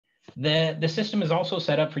The system is also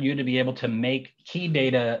set up for you to be able to make key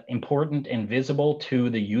data important and visible to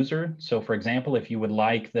the user. So for example, if you would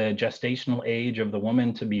like the gestational age of the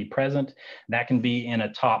woman to be present, that can be in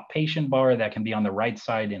a top patient bar, that can be on the right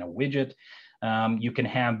side in a widget. You can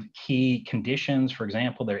have key conditions, for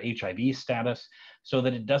example, their HIV status, so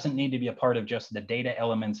that it doesn't need to be a part of just the data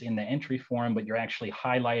elements in the entry form, but you're actually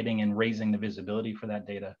highlighting and raising the visibility for that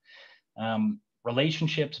data.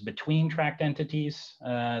 Relationships between tracked entities,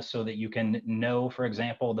 so that you can know, for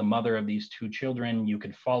example, the mother of these two children. You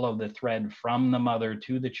could follow the thread from the mother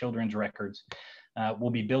to the children's records. We'll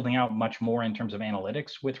be building out much more in terms of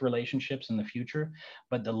analytics with relationships in the future,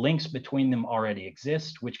 but the links between them already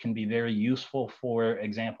exist, which can be very useful, for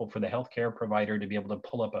example, for the healthcare provider to be able to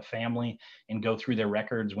pull up a family and go through their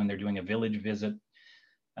records when they're doing a village visit.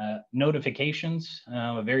 Notifications,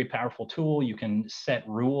 a very powerful tool. You can set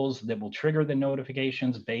rules that will trigger the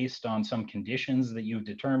notifications based on some conditions that you've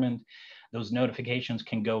determined. Those notifications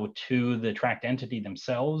can go to the tracked entity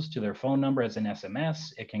themselves, to their phone number as an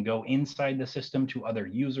SMS. It can go inside the system to other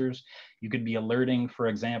users. You could be alerting, for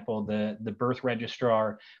example, the birth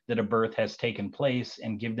registrar that a birth has taken place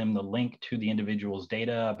and give them the link to the individual's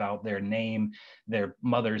data about their name, their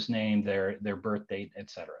mother's name, their birth date,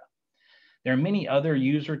 etc. There are many other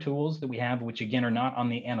user tools that we have, which again are not on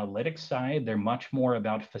the analytics side. They're much more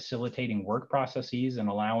about facilitating work processes and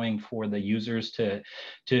allowing for the users to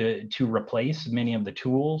replace many of the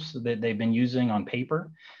tools that they've been using on paper,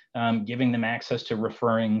 giving them access to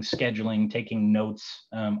referring, scheduling, taking notes,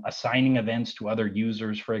 assigning events to other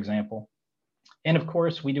users, for example. And of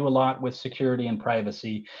course, we do a lot with security and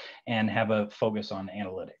privacy and have a focus on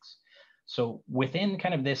analytics. So within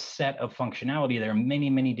kind of this set of functionality, there are many,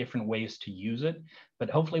 many different ways to use it. But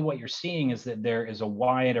hopefully what you're seeing is that there is a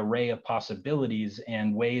wide array of possibilities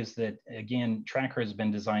and ways that, again, Tracker has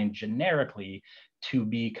been designed generically to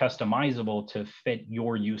be customizable to fit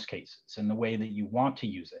your use cases and the way that you want to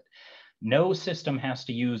use it. No system has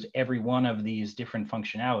to use every one of these different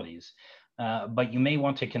functionalities. But you may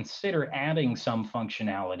want to consider adding some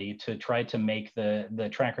functionality to try to make the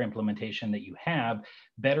tracker implementation that you have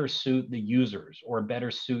better suit the users or better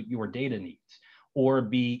suit your data needs or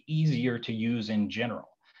be easier to use in general.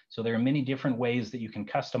 So there are many different ways that you can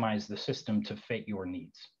customize the system to fit your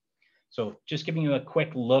needs. So just giving you a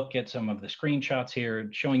quick look at some of the screenshots here,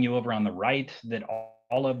 showing you over on the right that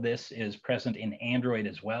all of this is present in Android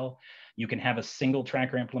as well. You can have a single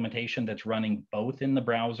tracker implementation that's running both in the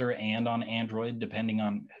browser and on Android, depending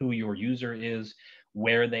on who your user is,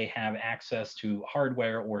 where they have access to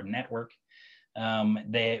hardware or network.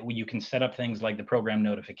 You can set up things like the program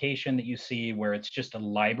notification that you see, where it's just a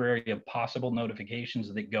library of possible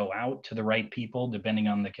notifications that go out to the right people, depending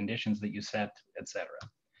on the conditions that you set, etc.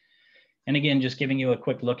 And again, just giving you a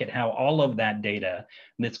quick look at how all of that data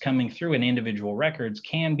that's coming through in individual records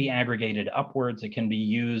can be aggregated upwards. It can be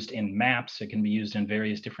used in maps. It can be used in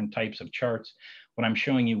various different types of charts. What I'm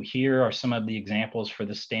showing you here are some of the examples for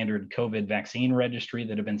the standard COVID vaccine registry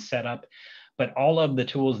that have been set up. But all of the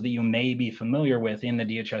tools that you may be familiar with in the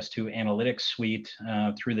DHIS2 analytics suite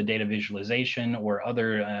through the data visualization or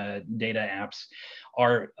other data apps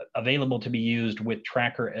are available to be used with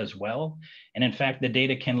Tracker as well. And in fact, the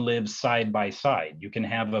data can live side by side. You can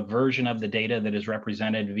have a version of the data that is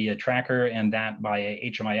represented via Tracker and that by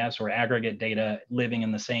HMIS or aggregate data living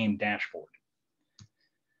in the same dashboard.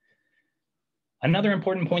 Another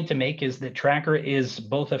important point to make is that Tracker is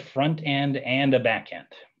both a front end and a back end.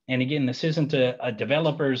 And again, this isn't a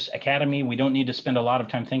developer's academy. We don't need to spend a lot of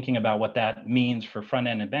time thinking about what that means for front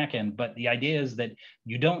end and back end. But the idea is that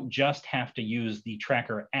you don't just have to use the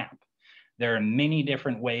Tracker app. There are many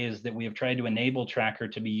different ways that we have tried to enable Tracker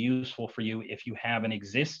to be useful for you if you have an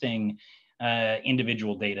existing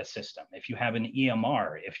individual data system, if you have an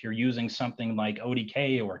EMR, if you're using something like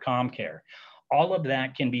ODK or ComCare. All of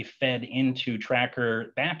that can be fed into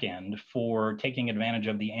Tracker backend for taking advantage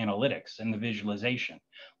of the analytics and the visualization,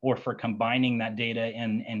 or for combining that data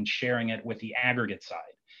and sharing it with the aggregate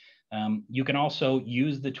side. You can also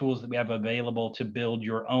use the tools that we have available to build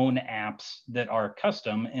your own apps that are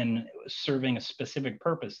custom and serving a specific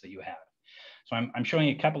purpose that you have. So I'm showing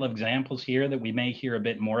a couple of examples here that we may hear a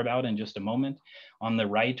bit more about in just a moment. On the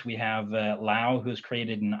right, we have Laos, who's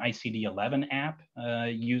created an ICD-11 app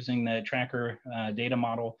using the Tracker data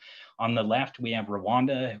model. On the left, we have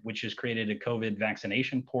Rwanda, which has created a COVID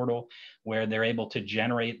vaccination portal where they're able to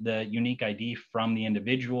generate the unique ID from the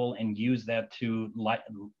individual and use that to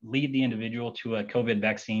lead the individual to a COVID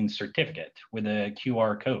vaccine certificate with a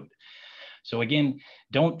QR code. So again,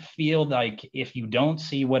 don't feel like if you don't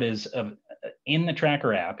see what is in the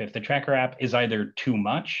Tracker app, if the Tracker app is either too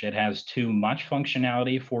much, it has too much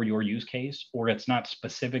functionality for your use case, or it's not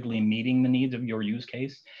specifically meeting the needs of your use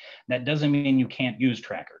case, that doesn't mean you can't use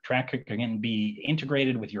Tracker. Tracker can be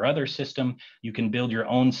integrated with your other system. You can build your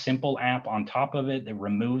own simple app on top of it that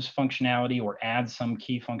removes functionality or adds some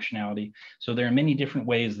key functionality. So there are many different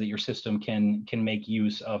ways that your system can make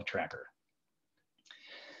use of Tracker.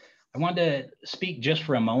 I want to speak just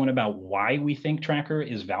for a moment about why we think Tracker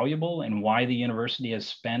is valuable and why the university has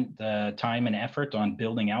spent time and effort on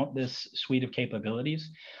building out this suite of capabilities.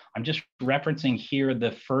 I'm just referencing here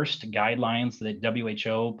the first guidelines that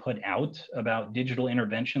WHO put out about digital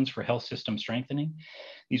interventions for health system strengthening.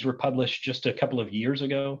 These were published just a couple of years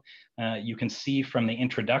ago. You can see from the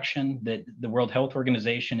introduction that the World Health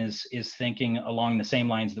Organization is thinking along the same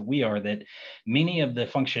lines that we are, that many of the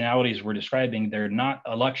functionalities we're describing, they're not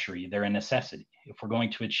a luxury, they're a necessity. If we're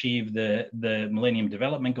going to achieve the Millennium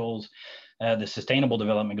Development Goals, the Sustainable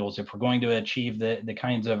Development Goals, if we're going to achieve the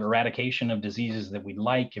kinds of eradication of diseases that we'd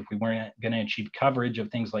like, if we weren't going to achieve coverage of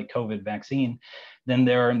things like COVID vaccine, then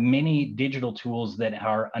there are many digital tools that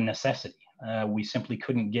are a necessity. We simply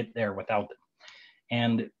couldn't get there without them.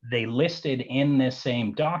 And they listed in this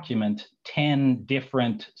same document 10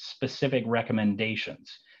 different specific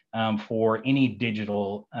recommendations for any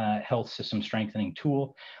digital health system strengthening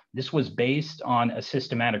tool. This was based on a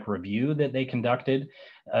systematic review that they conducted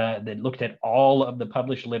that looked at all of the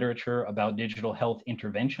published literature about digital health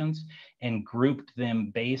interventions and grouped them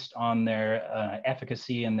based on their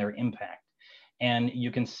efficacy and their impact. And you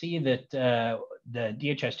can see that the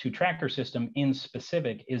DHIS2 tracker system in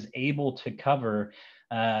specific is able to cover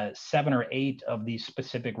 7 or 8 of these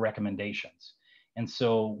specific recommendations. And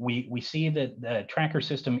so we see that the tracker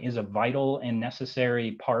system is a vital and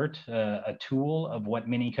necessary part, a tool of what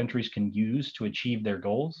many countries can use to achieve their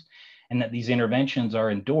goals, and that these interventions are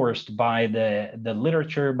endorsed by the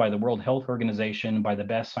literature, by the World Health Organization, by the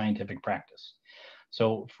best scientific practice.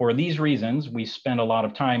 So for these reasons, we spend a lot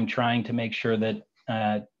of time trying to make sure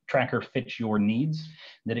that Tracker fits your needs,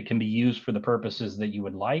 that it can be used for the purposes that you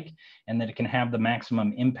would like, and that it can have the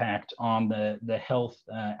maximum impact on the health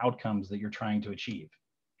outcomes that you're trying to achieve.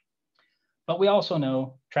 But we also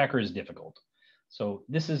know Tracker is difficult. So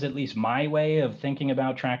this is at least my way of thinking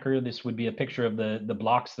about Tracker. This would be a picture of the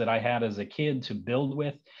blocks that I had as a kid to build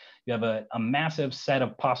with. You have a massive set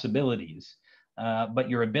of possibilities. But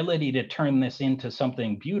your ability to turn this into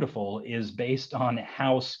something beautiful is based on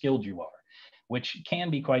how skilled you are, which can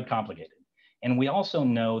be quite complicated. And we also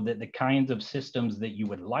know that the kinds of systems that you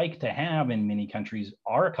would like to have in many countries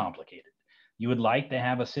are complicated. You would like to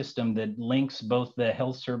have a system that links both the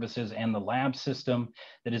health services and the lab system,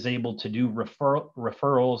 that is able to do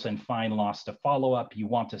referrals and find loss to follow-up. You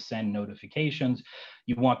want to send notifications.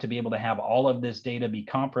 You want to be able to have all of this data be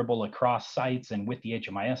comparable across sites and with the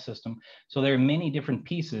HMIS system. So there are many different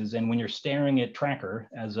pieces. And when you're staring at Tracker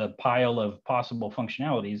as a pile of possible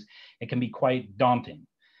functionalities, it can be quite daunting.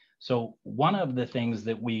 So one of the things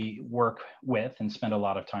that we work with and spend a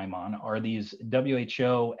lot of time on are these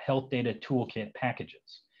WHO Health Data Toolkit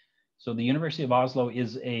packages. So the University of Oslo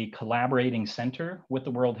is a collaborating center with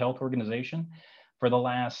the World Health Organization. For the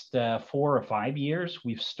last 4 or 5 years,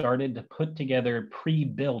 we've started to put together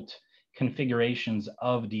pre-built configurations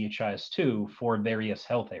of DHIS2 for various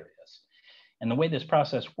health areas. And the way this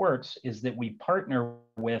process works is that we partner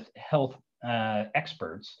with health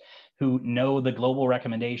experts who know the global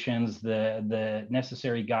recommendations, the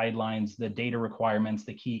necessary guidelines, the data requirements,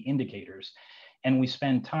 the key indicators. And we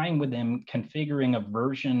spend time with them configuring a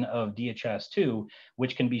version of DHIS2,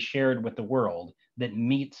 which can be shared with the world, that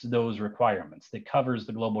meets those requirements, that covers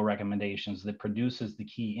the global recommendations, that produces the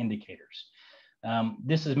key indicators.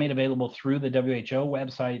 This is made available through the WHO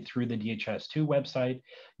website, through the DHIS2 website.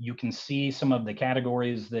 You can see some of the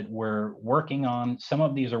categories that we're working on. Some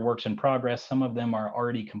of these are works in progress. Some of them are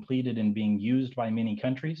already completed and being used by many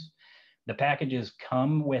countries. The packages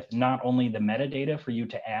come with not only the metadata for you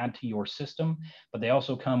to add to your system, but they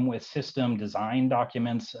also come with system design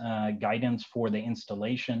documents, guidance for the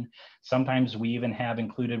installation. Sometimes we even have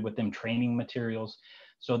included with them training materials.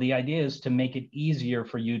 So the idea is to make it easier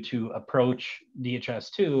for you to approach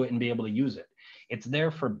DHIS2 and be able to use it. It's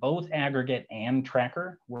there for both aggregate and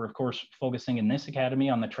Tracker. We're of course focusing in this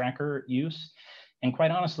academy on the Tracker use. And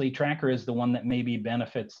quite honestly, Tracker is the one that maybe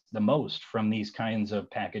benefits the most from these kinds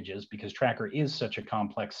of packages, because Tracker is such a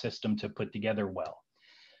complex system to put together well.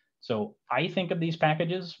 So I think of these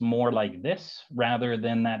packages more like this, rather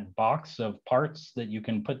than that box of parts that you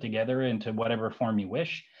can put together into whatever form you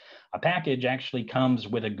wish. A package actually comes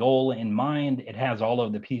with a goal in mind. It has all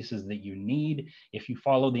of the pieces that you need. If you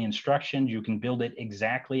follow the instructions, you can build it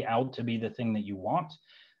exactly out to be the thing that you want.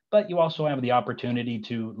 But you also have the opportunity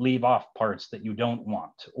to leave off parts that you don't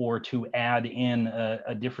want, or to add in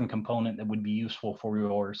a different component that would be useful for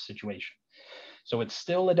your situation. So it's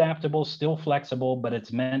still adaptable, still flexible, but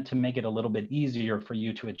it's meant to make it a little bit easier for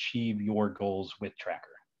you to achieve your goals with Tracker.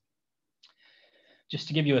 Just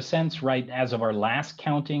to give you a sense, right, as of our last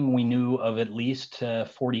counting, we knew of at least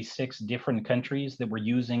 46 different countries that were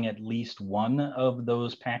using at least one of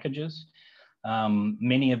those packages.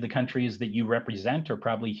 Many of the countries that you represent are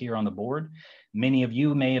probably here on the board. Many of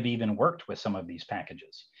you may have even worked with some of these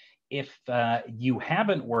packages. If you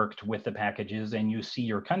haven't worked with the packages and you see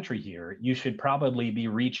your country here, you should probably be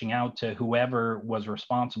reaching out to whoever was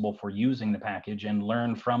responsible for using the package and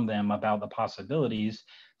learn from them about the possibilities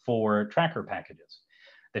for tracker packages.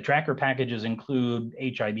 The tracker packages include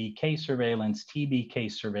HIV case surveillance, TB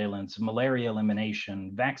case surveillance, malaria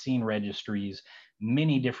elimination, vaccine registries,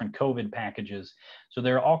 many different COVID packages. So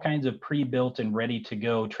there are all kinds of pre-built and ready to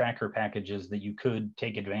go tracker packages that you could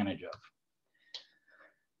take advantage of.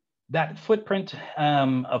 That footprint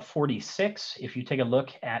of 46, if you take a look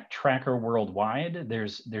at Tracker worldwide,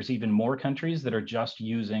 there's even more countries that are just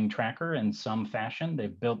using Tracker in some fashion.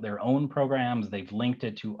 They've built their own programs, they've linked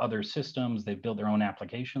it to other systems, they've built their own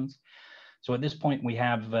applications. So at this point, we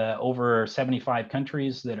have over 75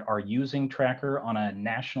 countries that are using Tracker on a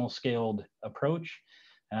national scaled approach.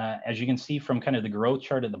 As you can see from kind of the growth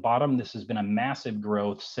chart at the bottom, this has been a massive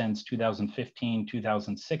growth since 2015,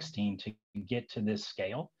 2016 to get to this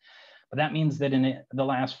scale. But that means that in the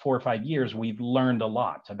last 4 or 5 years, we've learned a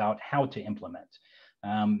lot about how to implement.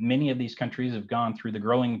 Many of these countries have gone through the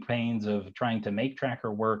growing pains of trying to make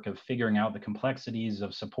Tracker work, of figuring out the complexities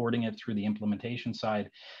of supporting it through the implementation side.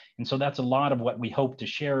 And so that's a lot of what we hope to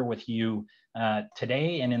share with you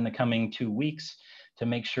today and in the coming 2 weeks to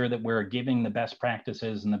make sure that we're giving the best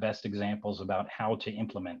practices and the best examples about how to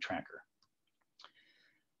implement Tracker.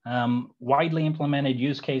 Widely implemented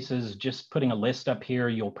use cases, just putting a list up here,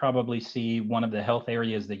 you'll probably see one of the health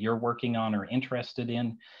areas that you're working on or interested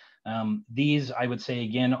in. These, I would say,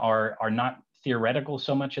 again, are not theoretical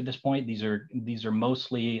so much at this point. These are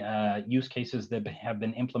mostly use cases that have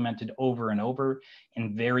been implemented over and over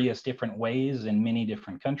in various different ways in many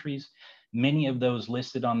different countries. Many of those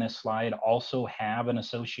listed on this slide also have an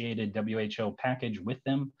associated WHO package with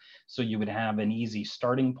them, so you would have an easy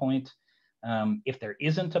starting point. If there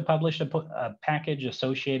isn't a published package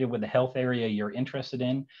associated with the health area you're interested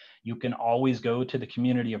in, you can always go to the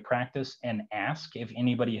community of practice and ask if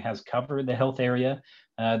anybody has covered the health area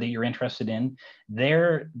that you're interested in.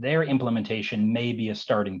 Their implementation may be a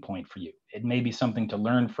starting point for you. It may be something to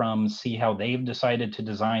learn from, see how they've decided to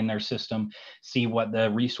design their system, see what the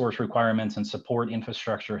resource requirements and support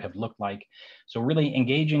infrastructure have looked like. So really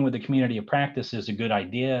engaging with the community of practice is a good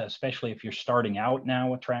idea, especially if you're starting out now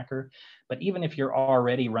with Tracker. But even if you're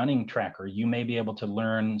already running Tracker, you may be able to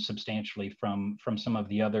learn substantially from some of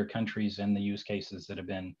the other countries and the use cases that have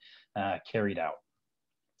been carried out.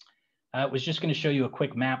 I was just going to show you a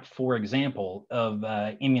quick map, for example, of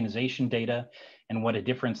immunization data and what a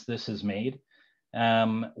difference this has made.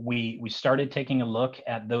 We started taking a look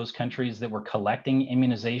at those countries that were collecting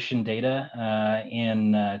immunization data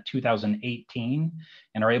in 2018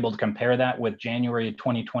 and are able to compare that with January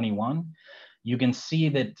 2021. You can see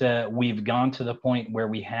that we've gone to the point where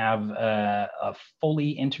we have a fully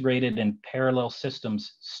integrated and parallel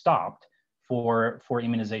systems stopped for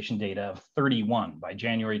immunization data of 31 by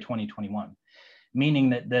January 2021, meaning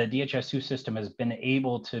that the DHIS2 system has been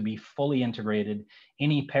able to be fully integrated.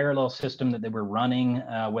 Any parallel system that they were running,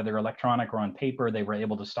 whether electronic or on paper, they were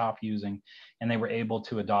able to stop using, and they were able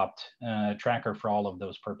to adopt Tracker for all of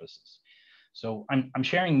those purposes. So I'm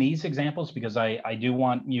sharing these examples because I do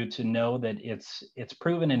want you to know that it's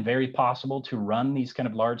proven and very possible to run these kind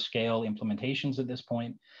of large scale implementations at this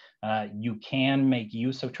point. You can make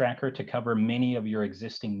use of Tracker to cover many of your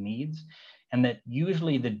existing needs, and that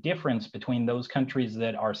usually the difference between those countries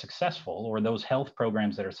that are successful or those health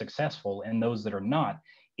programs that are successful and those that are not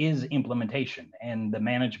is implementation and the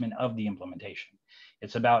management of the implementation.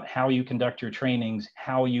 It's about how you conduct your trainings,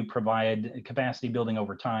 how you provide capacity building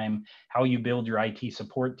over time, how you build your IT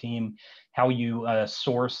support team, how you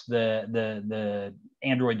source the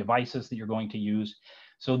Android devices that you're going to use.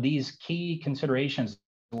 So these key considerations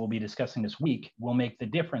we'll be discussing this week will make the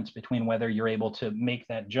difference between whether you're able to make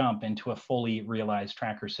that jump into a fully realized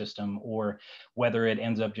Tracker system or whether it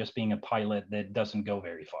ends up just being a pilot that doesn't go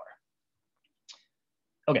very far.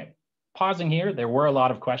 Okay, pausing here, there were a lot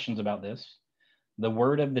of questions about this. The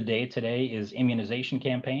word of the day today is immunization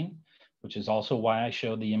campaign, which is also why I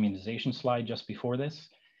showed the immunization slide just before this.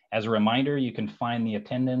 As a reminder, you can find the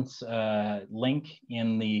attendance link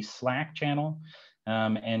in the Slack channel,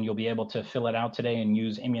 and you'll be able to fill it out today and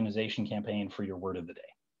use immunization campaign for your word of the day.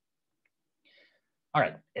 All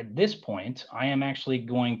right, at this point, I am actually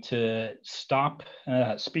going to stop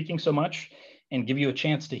speaking so much and give you a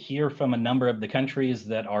chance to hear from a number of the countries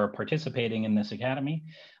that are participating in this academy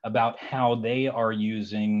about how they are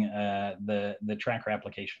using the tracker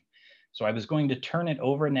application. So I was going to turn it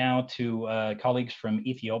over now to colleagues from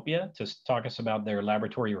Ethiopia to talk us about their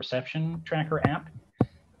laboratory reception tracker app.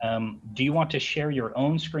 Do you want to share your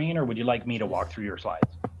own screen, or would you like me to walk through your slides?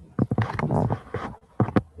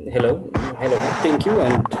 Hello, thank you,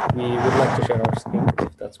 and we would like to share our screen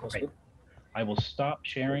if that's possible. Great. I will stop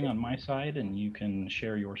sharing on my side and you can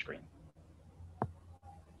share your screen.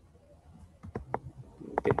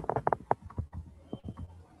 Okay.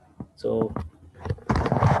 So,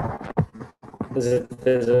 is it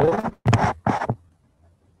visible?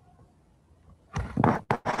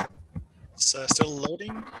 It's still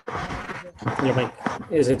loading. Your mic,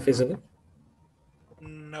 is it visible?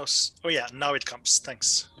 No. Oh yeah, now it comes.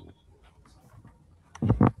 Thanks.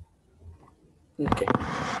 Okay.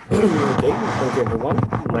 Okay. Thank you, everyone.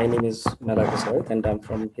 My name is Malak Said, and I'm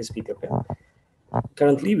from HISP Ethiopia.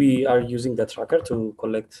 Currently, we are using the tracker to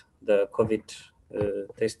collect the COVID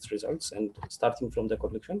test results, and starting from the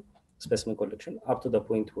specimen collection, up to the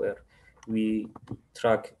point where we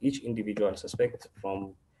track each individual suspect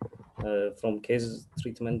from case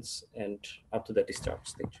treatments and up to the discharge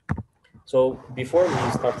stage. So before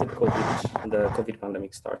we started the COVID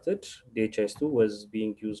pandemic started, DHIS2 was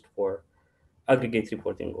being used for aggregate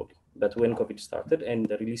reporting only. But when COVID started and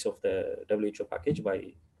the release of the WHO package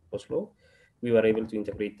by Oslo, we were able to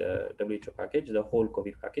integrate the WHO package, the whole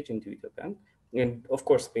COVID package into Ethiopian, and of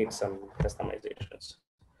course made some customizations.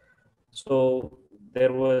 So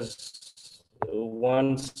there was,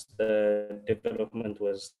 once the development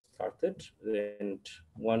was started and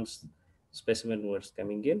once specimen was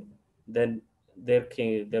coming in, then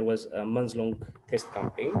there was a months-long test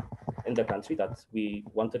campaign in the country that we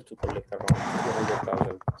wanted to collect around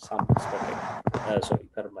 200,000 samples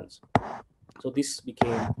per month. So this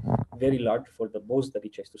became very large for both the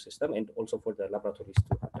DHIS2 system and also for the laboratories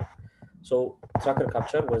to handle. So tracker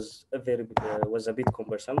capture was a bit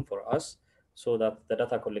cumbersome for us, so that the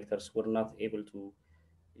data collectors were not able to.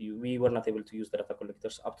 We were not able to use the data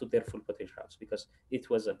collectors up to their full potentials because it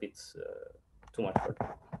was a bit too much for them.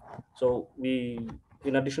 So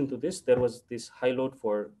in addition to this, there was this high load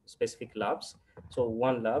for specific labs. So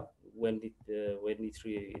one lab, when it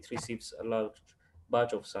receives a large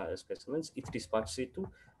batch of specimens, it dispatches it to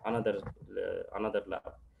another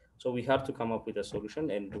lab. So we had to come up with a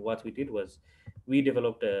solution, and what we did was we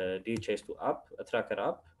developed a DHIS2 app, a tracker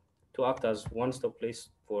app, to act as one-stop place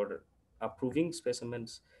for approving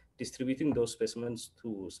specimens, distributing those specimens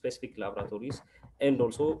to specific laboratories, and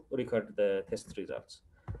also record the test results.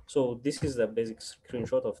 So this is the basic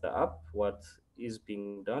screenshot of the app. What is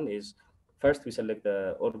being done is first we select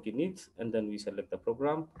the org unit, and then we select the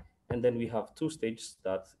program, and then we have two stages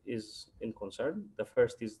that is in concern. The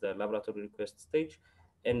first is the laboratory request stage,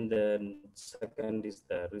 and then second is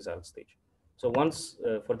the result stage. So once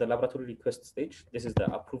for the laboratory request stage, this is the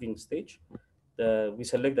approving stage. We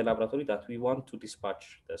select the laboratory that we want to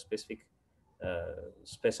dispatch the specific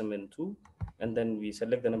specimen to, and then we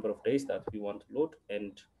select the number of days that we want to load,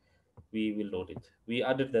 and we will load it. We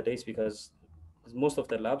added the days because most of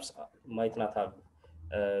the labs might not have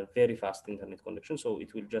very fast internet connection, so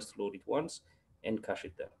it will just load it once and cache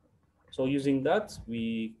it there. So using that,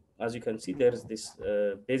 as you can see, there's this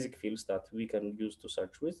basic fields that we can use to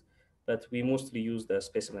search with, but we mostly use the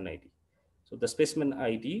specimen ID. So the specimen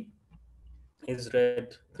ID is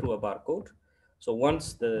read through a barcode. So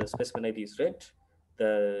once the specimen ID is read,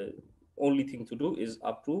 the only thing to do is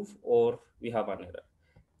approve, or we have an error.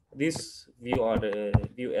 This view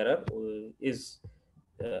error is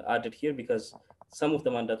added here because some of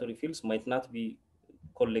the mandatory fields might not be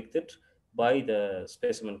collected by the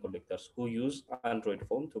specimen collectors who use Android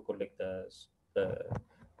phone to collect the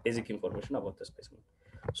basic information about the specimen.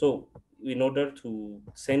 So in order to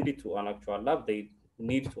send it to an actual lab, they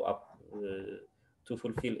need to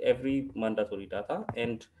fulfill every mandatory data,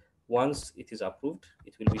 and once it is approved,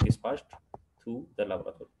 it will be dispatched to the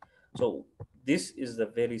laboratory. So this is the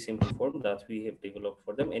very simple form that we have developed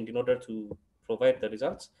for them, and in order to provide the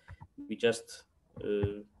results, we just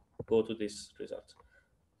go to this result,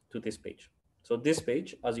 to this page. So this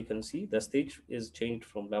page, as you can see, the stage is changed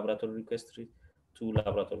from laboratory request to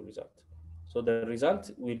laboratory result. So the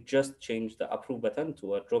result will just change the approve button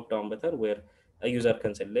to a drop down button where a user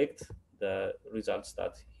can select the results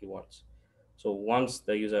that he wants. So once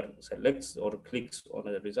the user selects or clicks on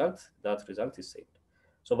a result, that result is saved.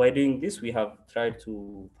 So by doing this, we have tried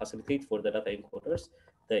to facilitate for the data encoders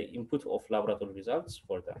the input of laboratory results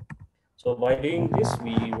for them. So by doing this,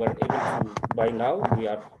 we were able to, by now, we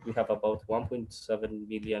have about 1.7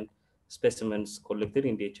 million specimens collected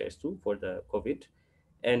in DHIS2 for the COVID,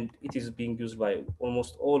 and it is being used by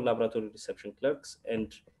almost all laboratory reception clerks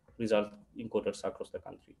and result encoders across the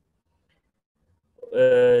country.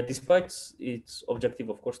 Despite its objective,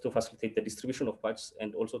 of course, to facilitate the distribution of patches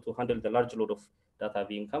and also to handle the large load of data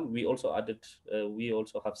being come, we also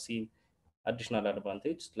have seen additional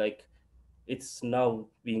advantage, like it's now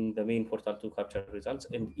being the main portal to capture results,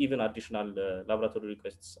 and even additional laboratory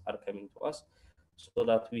requests are coming to us so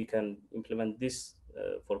that we can implement this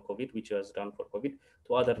for COVID, which was done for COVID,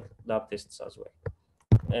 to other lab tests as well.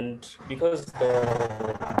 And because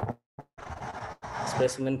the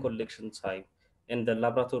specimen collection time and the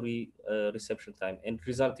laboratory reception time and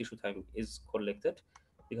result issue time is collected,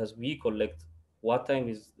 because we collect what time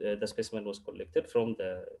is the specimen was collected from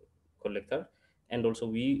the collector, and also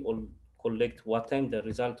we all collect what time the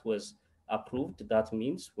result was approved. That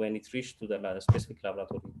means when it reached to the specific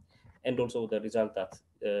laboratory, and also the result that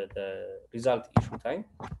the result issue time,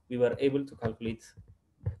 we were able to calculate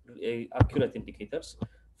accurate indicators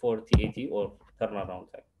for TAT or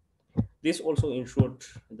turnaround time. This also ensured,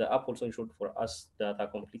 the app also ensured for us data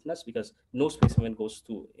completeness, because no specimen goes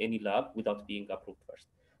to any lab without being approved first.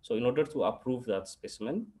 So in order to approve that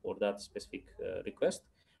specimen or that specific request,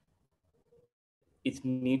 it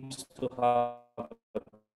needs to have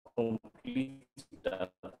complete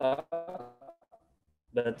data.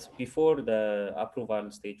 But before the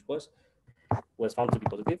approval stage was found to be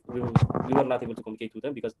positive, we were not able to communicate to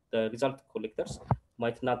them because the result collectors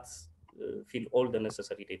might not fill all the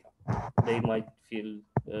necessary data. They might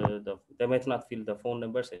they might not fill the phone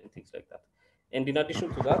numbers and things like that. And in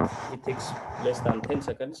addition to that, it takes less than 10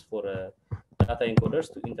 seconds for data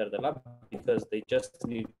encoders to enter the lab, because they just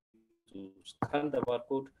need to scan the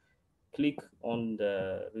barcode, click on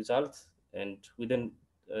the result, and within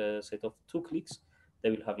a set of 2 clicks, they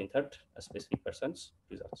will have entered a specific person's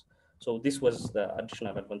results. So this was the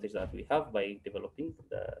additional advantage that we have by developing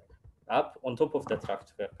the app on top of the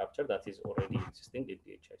tracker capture that is already existing in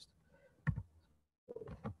DHIS.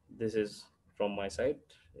 This is from my side.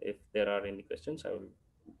 If there are any questions, I will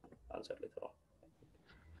answer later on.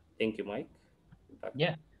 Thank you, Mike.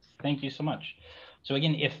 Yeah, thank you so much. So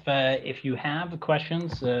again, if you have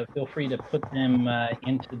questions, feel free to put them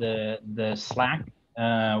into the Slack.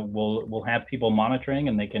 We'll have people monitoring,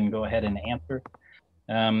 and they can go ahead and answer.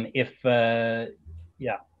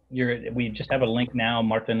 We just have a link now.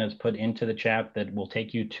 Martin has put into the chat that will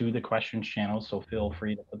take you to the questions channel. So feel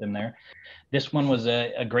free to put them there. This one was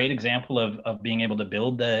a great example of being able to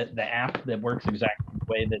build the app that works exactly the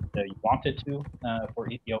way that you want it to for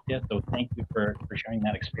Ethiopia. So thank you for sharing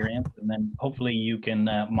that experience. And then hopefully you can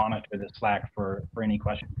monitor the Slack for any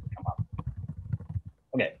questions that come up.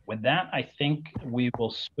 Okay, with that, I think we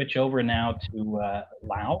will switch over now to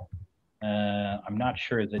Laos. I'm not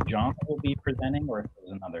sure, is it John that will be presenting, or if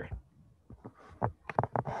there's another?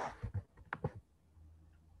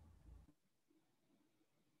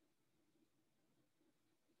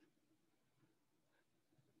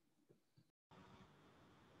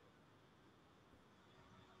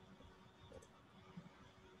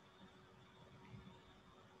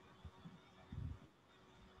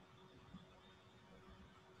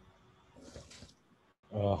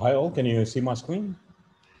 Hi all, can you see my screen?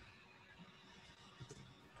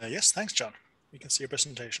 Yes, thanks, John. We can see your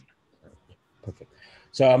presentation. Perfect.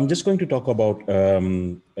 So I'm just going to talk about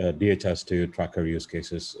DHIS2 tracker use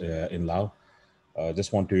cases in Laos.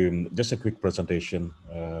 Just a quick presentation,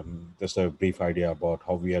 just a brief idea about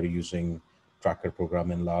how we are using tracker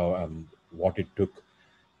program in Laos and what it took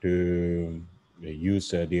to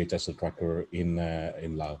use DHIS2 tracker in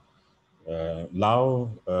Laos. Laos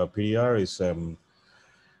PDR is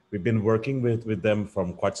we've been working with them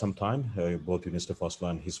from quite some time, both University of Oslo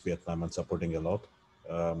and HISP Vietnam, and supporting a lot.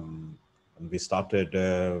 And we started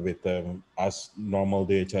with, as normal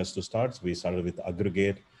DHIS2 starts, we started with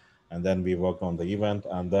aggregate, and then we worked on the event.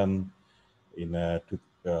 And then in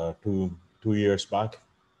 2 years back,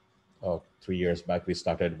 or 3 years back, we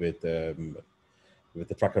started with the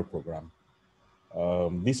tracker program.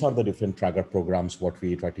 These are the different tracker programs, what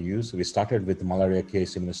we try to use. We started with the malaria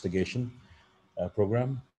case investigation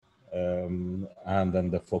program, and then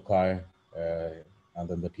the foci, and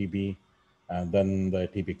then the TB, and then the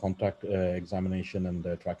TB contact examination and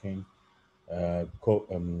the tracking.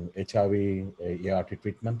 HIV ART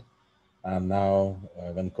treatment. And now,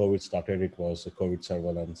 when COVID started, it was COVID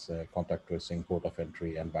surveillance, contact tracing, port of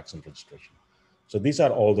entry, and vaccine registration. So these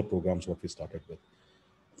are all the programs what we started with.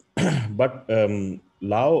 But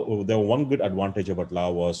Lao, the one good advantage about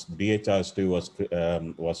Lao was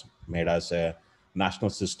DHIS2 was made as a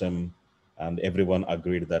national system, and everyone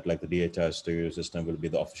agreed that like the DHIS2 system will be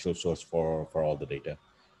the official source for all the data.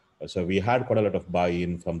 So we had quite a lot of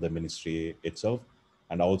buy-in from the ministry itself,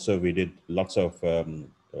 and also we did lots of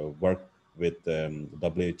work with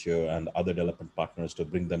WHO and other development partners to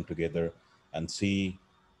bring them together and see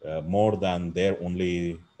more than their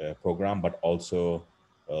only program, but also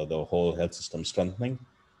the whole health system strengthening.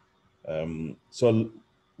 So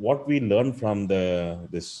what we learned from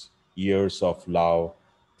this years of Lao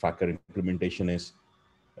tracker implementation is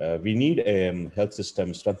we need a health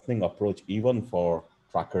system strengthening approach even for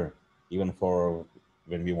tracker, even for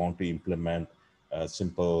when we want to implement a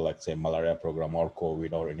simple, like say, malaria program or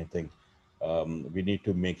COVID or anything. We need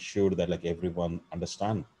to make sure that like everyone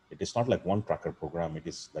understand it is not like one tracker program. It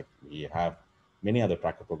is like we have many other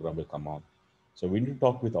tracker program will come on. So we need to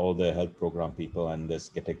talk with all the health program people and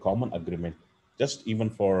just get a common agreement, just even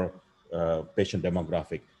for patient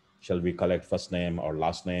demographic. Shall we collect first name or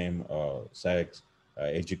last name, sex,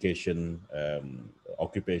 education,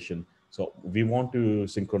 occupation? So we want to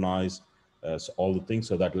synchronize all the things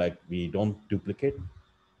so that like we don't duplicate.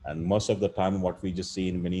 And most of the time, what we just see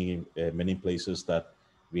in many places that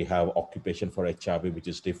we have occupation for HIV, which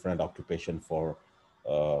is different. Occupation for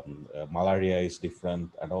malaria is different,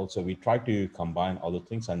 and also we try to combine all the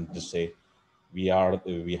things and just say we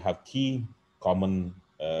have key common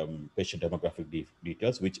patient demographic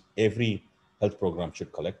details, which every health program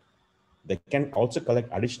should collect. They can also collect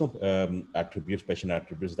additional attributes, patient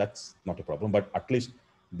attributes. That's not a problem, but at least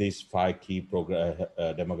these 5 key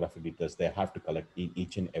demographic details they have to collect in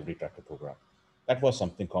each and every tracker program. That was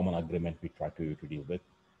something common agreement we try to deal with,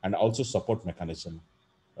 and also support mechanism.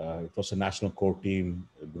 It was a national core team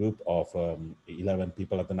group of 11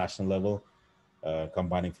 people at the national level,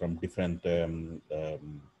 combining from different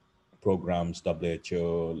programs,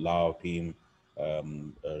 WHO, Lao team,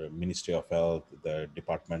 Ministry of Health, the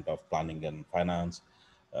Department of Planning and Finance,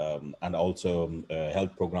 and also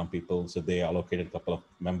health program people. So they allocated a couple of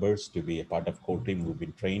members to be a part of core team who've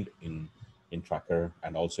been trained in tracker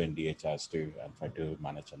and also in DHIS too, and try to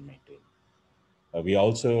manage and maintain. We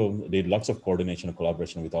also did lots of coordination and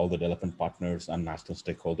collaboration with all the development partners and national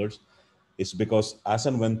stakeholders. It's because as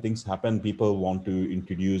and when things happen, people want to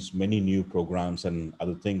introduce many new programs and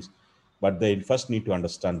other things, but they first need to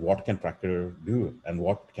understand what can tracker do and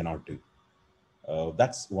what cannot do.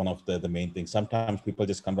 That's one of the main things. Sometimes people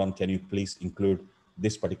just come down, can you please include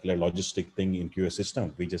this particular logistic thing into your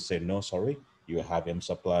system? We just say, no, sorry, you have M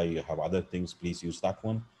supply, you have other things, please use that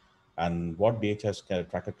one. And what DHIS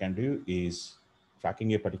tracker can do is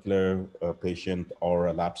tracking a particular patient or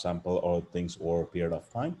a lab sample or things over a period of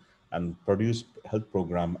time and produce health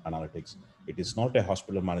program analytics. It is not a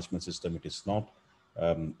hospital management system. It is not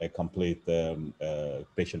a complete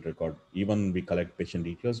patient record. Even we collect patient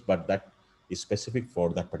details, but that is specific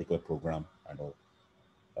for that particular program and all.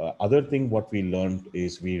 Other thing what we learned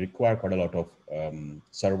is we require quite a lot of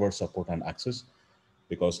server support and access,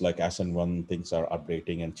 because like as and when things are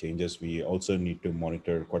updating and changes, we also need to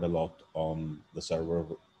monitor quite a lot on the server,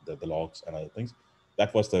 the logs and other things.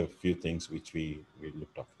 That was the few things which we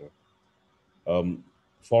looked after.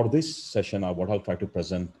 For this session, what I'll try to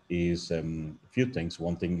present is a few things.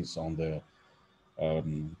 One thing is on the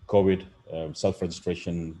COVID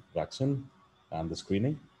self-registration vaccine and the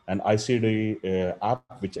screening, and ICD app,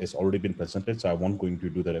 which has already been presented. So I won't going to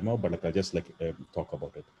do the demo, but like I'll just talk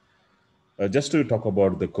about it. Just to talk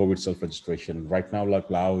about the COVID self-registration, right now, like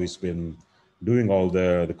Lao has been doing all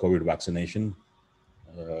the COVID vaccination,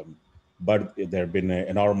 but there have been an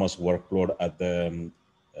enormous workload at the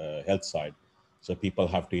health side. So people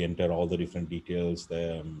have to enter all the different details,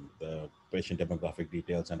 the patient demographic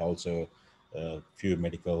details, and also a few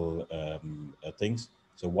medical things.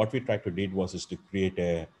 So what we tried to do is to create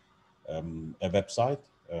a website,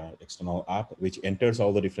 external app, which enters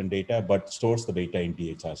all the different data, but stores the data in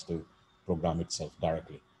DHIS2 program itself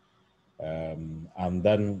directly. And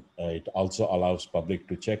then it also allows public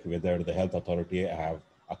to check whether the health authority have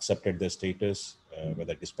accepted the status,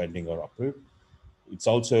 whether it is pending or approved. It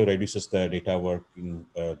also reduces the data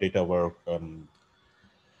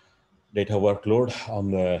workload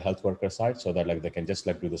on the health worker side, so that like they can just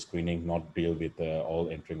like do the screening, not deal with all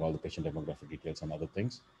entering all the patient demographic details and other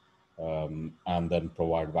things. And then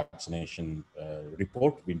provide vaccination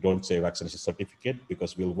report. We don't say vaccination certificate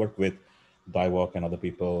because we'll work with DIWOC and other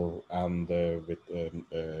people and with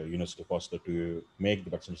University of Oslo to make the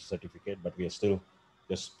vaccination certificate, but we are still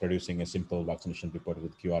just producing a simple vaccination report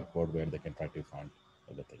with QR code where they can try to find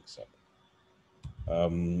other things.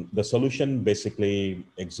 The solution basically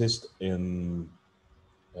exists in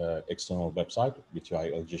external website, which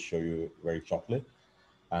I'll just show you very shortly.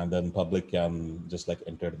 And then public can just like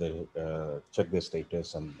enter the, check the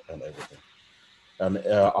status and everything. And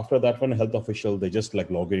after that one, health official, they just like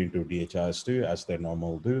log in into DHIS2 as they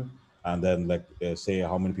normal do. And then like say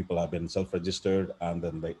how many people have been self-registered, and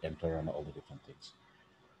then they enter and all the different things.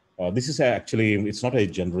 This is actually, it's not a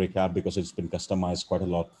generic app because it's been customized quite a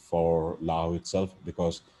lot for Laos itself,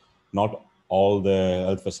 because not all the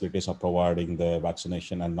health facilities are providing the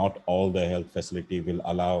vaccination, and not all the health facility will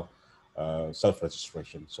allow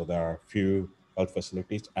self-registration. So there are few health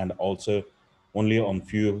facilities, and also only on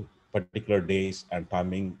few particular days and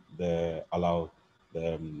timing they allow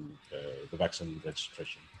the vaccine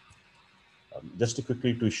registration. Just to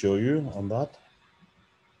quickly to show you on that,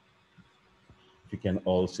 you can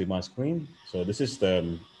all see my screen. So this is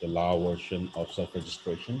the Lao version of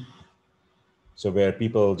self-registration. So where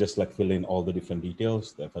people just like fill in all the different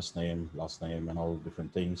details, their first name, last name, and all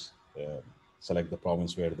different things, select the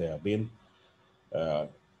province where they have been,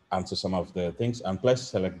 answer some of the things, and plus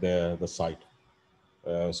select the site.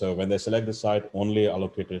 So when they select the site, only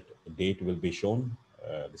allocated date will be shown.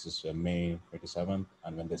 This is May 27th.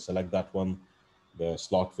 And when they select that one, the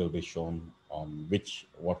slot will be shown on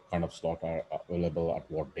what kind of slot are available at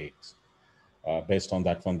what dates. Based on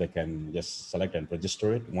that one, they can just select and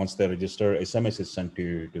register it. Once they register, SMS is sent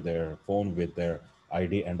to their phone with their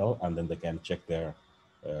ID and all, and then they can check their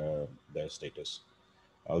status.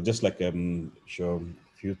 I'll just like show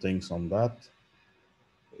a few things on that.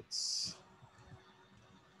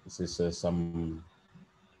 This is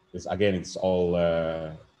again, it's all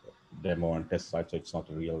demo and test site, so it's not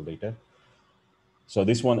real data. So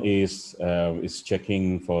this one is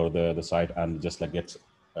checking for the site and just like gets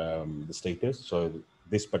the status. So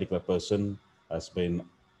this particular person has been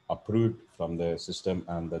approved from the system,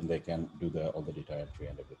 and then they can do all the data entry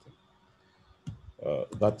and everything.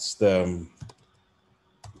 That's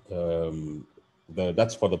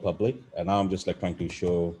that's for the public. And now I'm just like trying to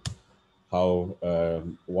show how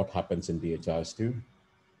what happens in DHIS2.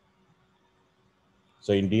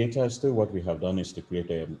 So in DHIS2, what we have done is to create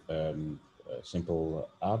a simple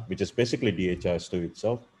app, which is basically DHIS2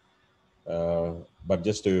 itself. But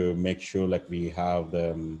just to make sure like we have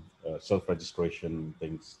the self-registration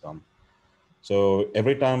things done. So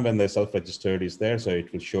every time when the self-registered is there, so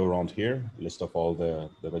it will show around here, list of all the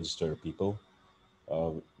registered people.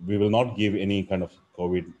 We will not give any kind of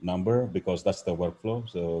COVID number because that's the workflow.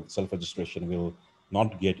 So self-registration will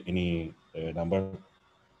not get any number.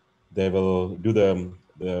 They will do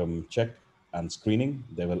the check and screening.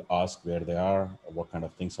 They will ask where they are, what kind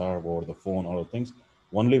of things are, over the phone, all the things.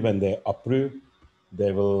 Only when they approve,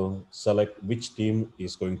 they will select which team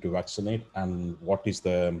is going to vaccinate and what is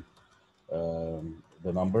the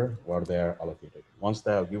number where they are allocated. Once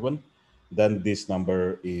they are given, then this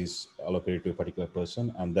number is allocated to a particular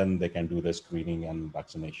person, and then they can do the screening and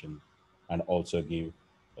vaccination and also give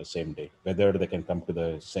the same date. Whether they can come to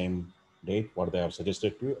the same date what they have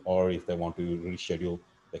suggested to, or if they want to reschedule,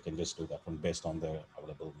 they can just do that one based on the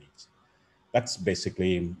available needs. That's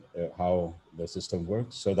basically how the system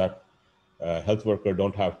works, so that health worker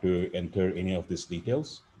don't have to enter any of these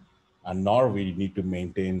details, and nor we need to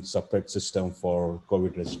maintain separate system for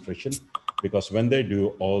COVID registration, because when they do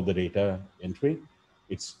all the data entry,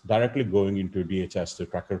 it's directly going into DHIS2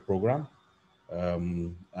 tracker program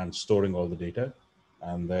and storing all the data.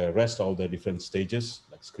 And the rest, all the different stages,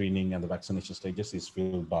 like screening and the vaccination stages, is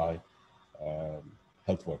filled by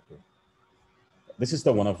health worker. This is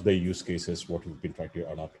the one of the use cases what we've been trying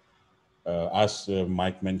to adopt. As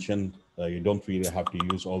Mike mentioned, you don't really have to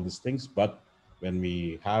use all these things, but when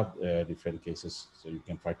we have different cases, so you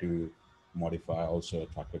can try to modify also a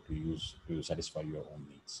tracker to use to satisfy your own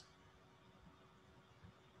needs.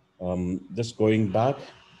 Just going back,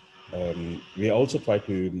 we also try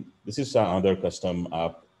to, this is another custom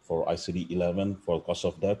app for ICD-11 for cause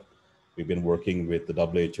of death. We've been working with the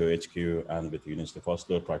WHO HQ and with University of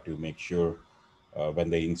Oslo, try to make sure when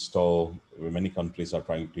they install, many countries are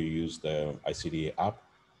trying to use the ICD app.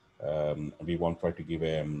 We want to try to give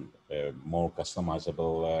a more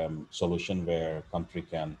customizable solution where country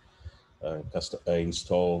can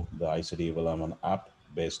install the ICD-11 app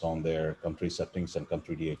based on their country settings and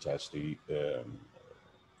country DHIS2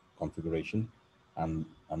 configuration, and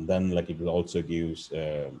then like it will also gives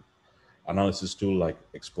analysis tool like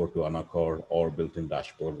export to Anacor or built-in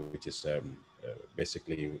dashboard, which is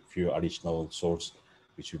basically a few additional sources,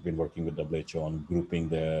 which we've been working with WHO on grouping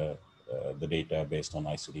the data based on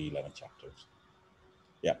ICD-11 chapters.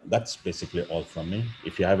 Yeah, that's basically all from me.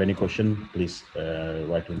 If you have any question, please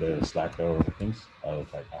write in the Slack or things. I'll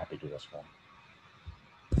be happy to respond.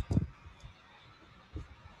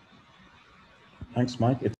 Thanks,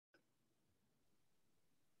 Mike.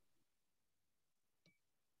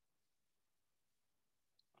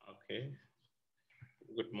 Okay.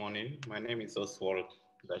 Good morning. My name is Oswald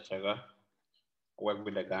Dachaga. I work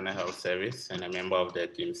with the Ghana Health Service and a member of the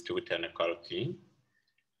TIMS 2 technical team.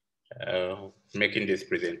 Making this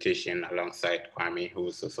presentation alongside Kwame, who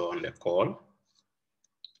is also on the call.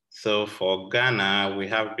 So for Ghana, we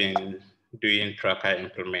have been doing tracker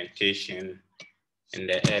implementation in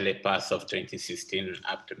the early parts of 2016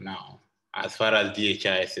 up to now. As far as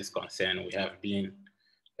DHIS is concerned, we have been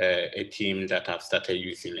a team that have started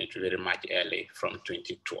using it very much early from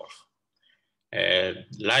 2012.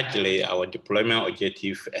 Largely, our deployment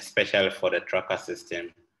objective, especially for the tracker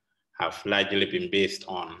system, have largely been based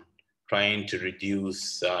on trying to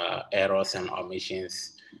reduce errors and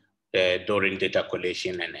omissions during data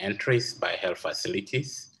collection and entries by health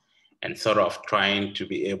facilities, and sort of trying to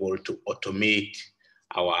be able to automate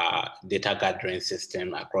our data gathering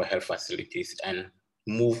system across health facilities and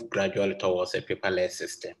move gradually towards a paperless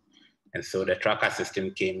system. And so the tracker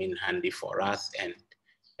system came in handy for us, and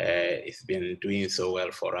it's been doing so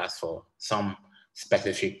well for us for some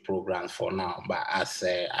specific programs for now. But as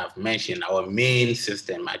I've mentioned, our main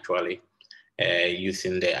system actually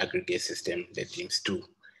using the aggregate system, the TIMS 2.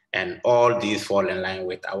 And all these fall in line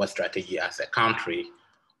with our strategy as a country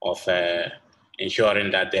of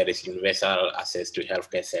ensuring that there is universal access to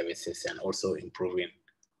healthcare services and also improving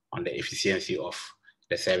on the efficiency of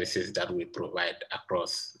the services that we provide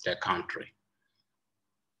across the country.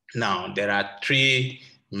 Now, there are three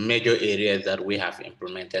major areas that we have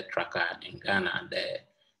implemented tracker in Ghana.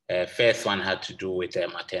 The first one had to do with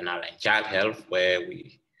maternal and child health, where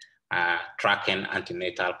we are tracking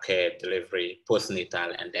antenatal care delivery,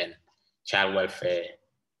 postnatal, and then child welfare,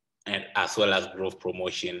 and as well as growth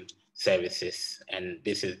promotion services. And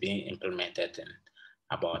this is being implemented in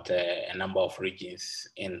about a number of regions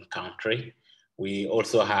in country. We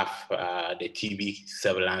also have the TB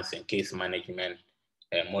surveillance and case management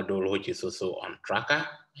module, which is also on tracker,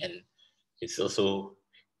 and it's also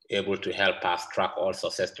able to help us track all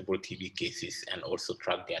susceptible TB cases and also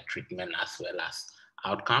track their treatment as well as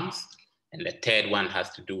outcomes. And the third one has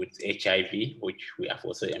to do with HIV, which we have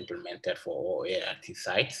also implemented for all ART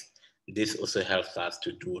sites. This also helps us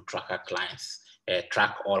to do tracker clients,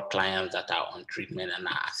 track all clients that are on treatment and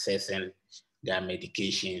are assessing their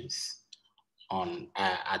medications on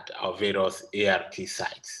at our various ART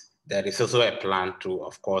sites. There is also a plan to,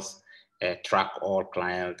 of course, track all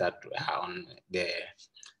clients that are on the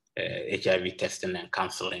HIV testing and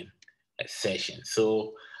counseling session.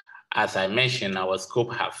 So, as I mentioned, our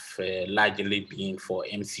scope have largely been for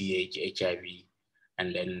MCH, HIV,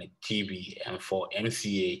 and then TB. And for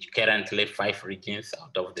MCH, currently 5 regions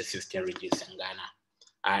out of the 16 regions in Ghana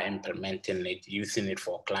are implementing it, using it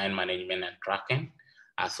for client management and tracking,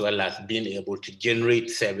 as well as being able to generate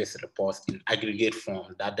service reports in aggregate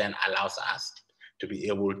form that then allows us to be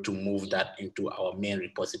able to move that into our main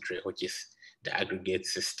repository, which is the aggregate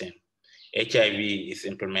system. HIV is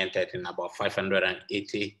implemented in about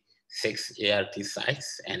 586 ART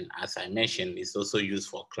sites. And as I mentioned, it's also used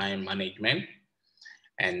for client management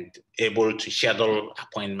and able to schedule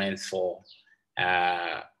appointments for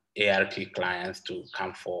ART clients to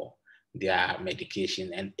come for their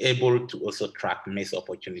medication, and able to also track missed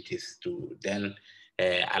opportunities to then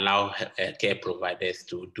allow care providers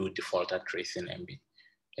to do defaulter tracing and be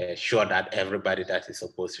sure that everybody that is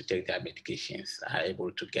supposed to take their medications are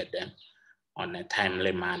able to get them on a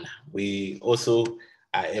timely manner. We also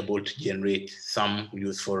are able to generate some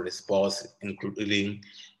useful response, including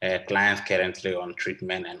clients currently on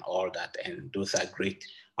treatment and all that. And those are great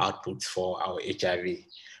outputs for our HIV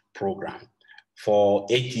program. For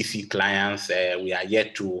HTC clients, we are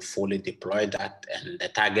yet to fully deploy that, and the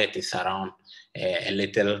target is around a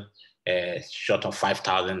little short of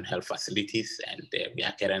 5,000 health facilities, and we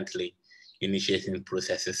are currently initiating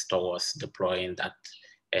processes towards deploying that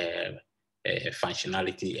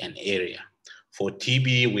functionality and area. For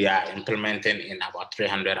TB, we are implementing in about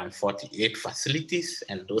 348 facilities,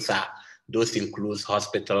 and those include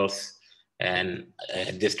hospitals and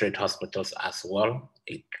district hospitals as well.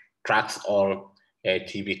 It tracks all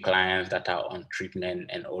TB clients that are on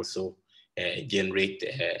treatment and also generate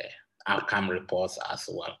outcome reports as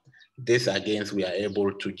well. This, again, we are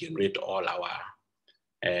able to generate all our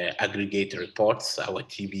aggregate reports, our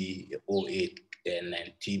TB08 and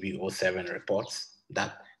TB07 reports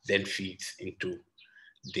that then feeds into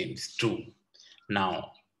DIMS2.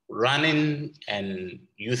 Now, running and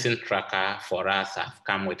using Tracker for us have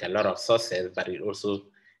come with a lot of sources, but it also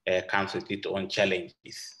comes with its own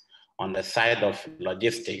challenges. On the side of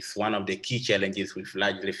logistics, one of the key challenges we've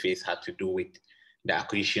largely faced had to do with the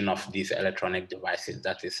acquisition of these electronic devices,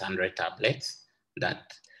 that is Android tablets,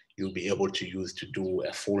 that you'll be able to use to do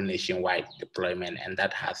a full nationwide deployment, and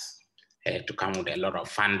that has to come with a lot of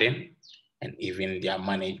funding and even their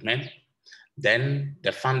management. Then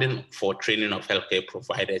the funding for training of healthcare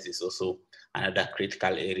providers is also another critical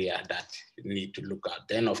area that you need to look at.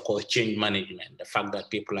 Then of course, change management, the fact that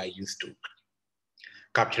people are used to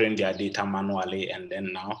capturing their data manually, and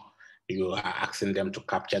then now you are asking them to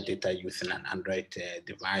capture data using an Android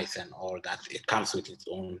device and all that. It comes with its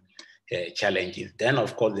own challenges. Then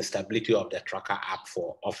of course, the stability of the Tracker app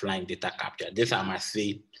for offline data capture. This, I must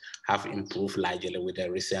say, have improved largely with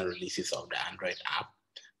the recent releases of the Android app,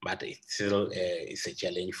 but it still is a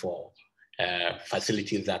challenge for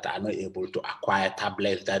facilities that are not able to acquire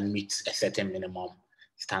tablets that meet a certain minimum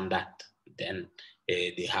standard. Then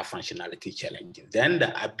they have functionality challenges. Then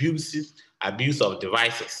the abuse of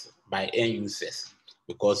devices by end users,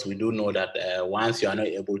 because we do know that once you are not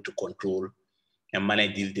able to control and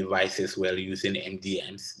manage these devices while using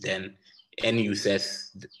MDMs, then end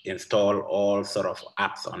users install all sort of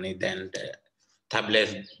apps on it, then the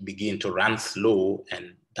tablets begin to run slow,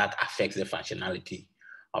 and that affects the functionality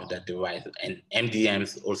of the device. And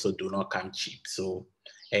MDMs also do not come cheap. So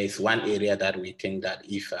it's one area that we think that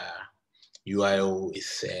if UIO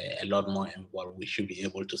is a lot more involved, we should be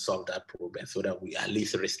able to solve that problem so that we at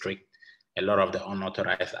least restrict a lot of the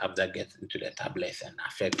unauthorized apps that get into the tablets and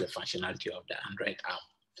affect the functionality of the Android app.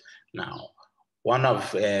 Now, one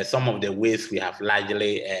of some of the ways we have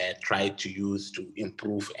largely tried to use to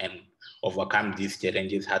improve and overcome these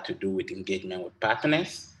challenges had to do with engagement with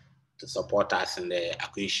partners to support us in the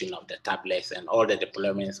acquisition of the tablets, and all the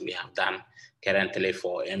deployments we have done currently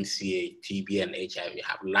for MCA, TB, and HIV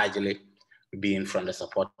have largely been from the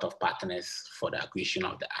support of partners for the acquisition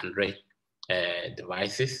of the Android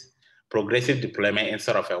devices. Progressive deployment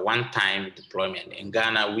instead of a one-time deployment. In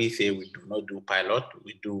Ghana, we say we do not do pilot,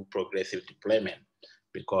 we do progressive deployment,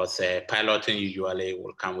 because piloting usually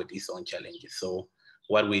will come with its own challenges. So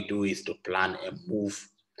what we do is to plan and move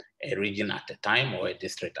a region at a time or a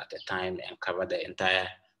district at a time and cover the entire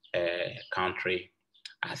country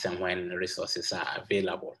as and when resources are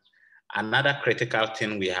available. Another critical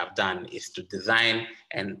thing we have done is to design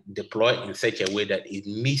and deploy in such a way that it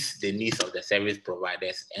meets the needs of the service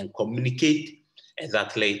providers and communicate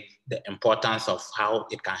exactly the importance of how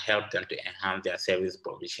it can help them to enhance their service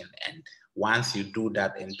provision. And once you do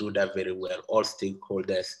that and do that very well, all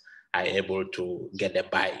stakeholders are able to get the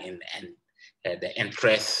buy-in, and the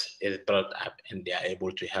interest is built up, and they are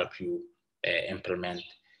able to help you implement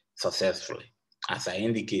successfully. As I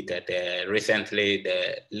indicated, recently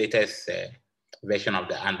the latest version of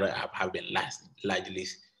the Android app have been largely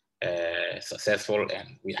successful,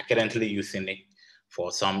 and we are currently using it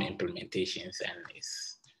for some implementations, and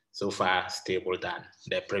it's so far stable than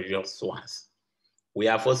the previous ones. We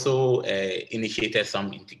have also initiated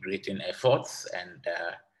some integrating efforts, and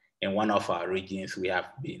in one of our regions, we have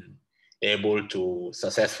been able to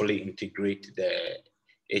successfully integrate the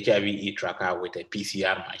HIV e-tracker with a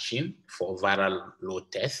PCR machine for viral load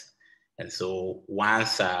tests. And so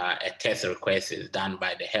once a test request is done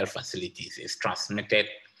by the health facilities, it's transmitted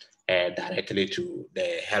directly to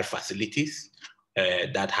the health facilities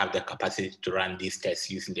that have the capacity to run these tests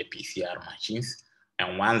using the PCR machines.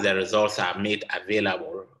 And once the results are made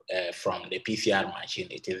available from the PCR machine,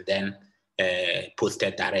 it is then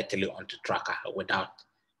posted directly onto Tracker without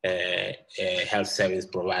a health service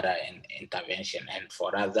provider intervention. And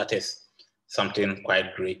for us, that is something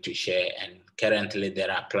quite great to share. And currently there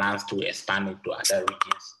are plans to expand it to other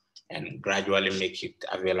regions and gradually make it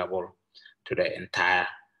available to the entire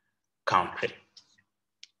country.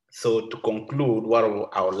 So to conclude, what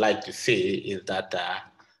I would like to say is that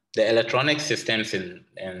the electronic systems in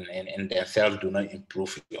themselves do not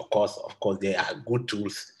improve your cost. Of course, they are good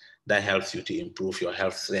tools that helps you to improve your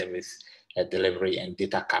health service delivery and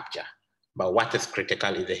data capture. But what is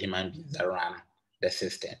critical is the human beings that run the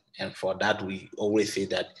system. And for that, we always say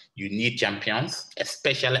that you need champions,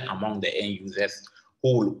 especially among the end users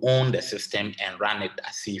who will own the system and run it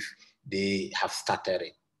as if they have started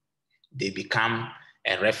it. They become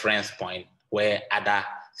a reference point where other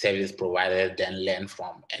service providers then learn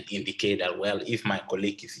from and indicate that, well, if my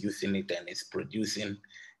colleague is using it and is producing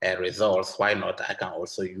results, why not? I can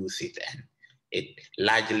also use it and it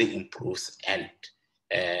largely improves and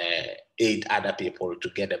aid other people to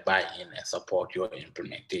get a buy-in and support your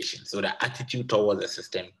implementation. So the attitude towards the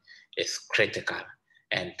system is critical.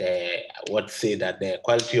 And I would say that the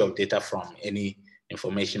quality of data from any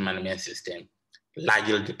information management system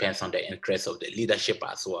largely depends on the interests of the leadership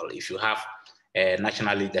as well. If you have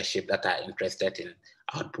national leadership that are interested in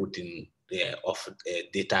outputting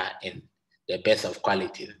data in the best of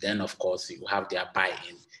quality, then of course you have their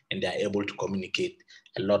buy-in and they're able to communicate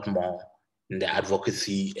a lot more in the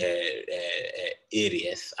advocacy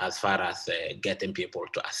areas as far as getting people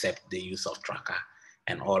to accept the use of Tracker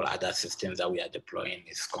and all other systems that we are deploying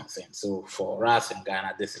is concerned. So for us in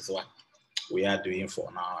Ghana, this is what we are doing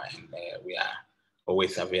for now, and we are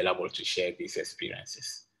always available to share these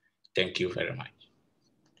experiences. Thank you very much.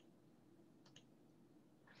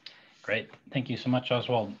 Great, thank you so much,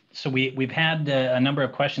 Oswald. So we've had a number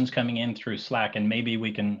of questions coming in through Slack, and maybe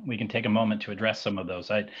we can take a moment to address some of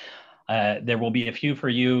those. There will be a few for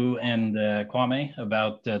you and Kwame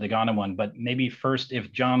about the Ghana one, but maybe first,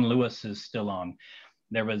 if John Lewis is still on,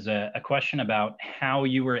 there was a question about how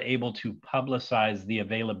you were able to publicize the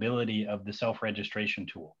availability of the self-registration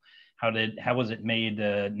tool. How was it made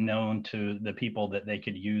known to the people that they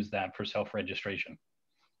could use that for self-registration?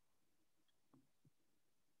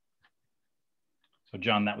 So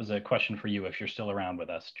John, that was a question for you if you're still around with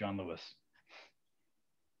us, John Lewis.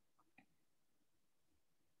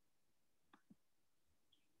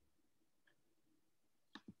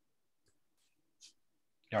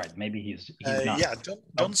 All right, maybe he's not. Yeah,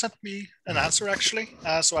 Don sent me an answer actually.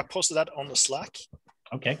 So I posted that on the Slack.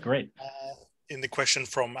 Okay, great. In the question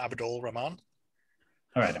from Abdul Rahman.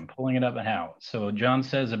 All right, I'm pulling it up now. So John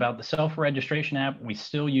says about the self-registration app, we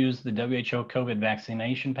still use the WHO COVID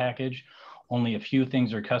vaccination package. Only a few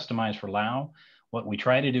things are customized for Laos. What we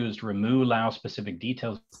try to do is to remove Laos specific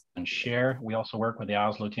details and share. We also work with the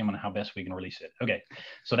Oslo team on how best we can release it. Okay,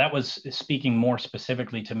 so that was speaking more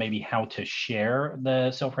specifically to maybe how to share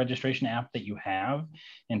the self-registration app that you have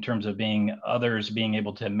in terms of others being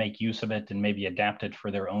able to make use of it and maybe adapt it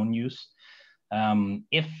for their own use.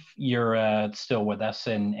 If you're still with us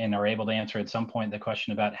and are able to answer at some point the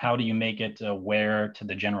question about how do you make it aware to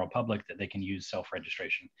the general public that they can use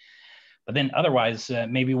self-registration. But then otherwise,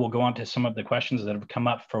 maybe we'll go on to some of the questions that have come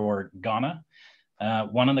up for Ghana.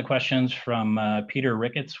 One of the questions from Peter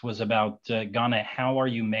Ricketts was about Ghana, how are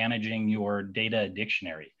you managing your data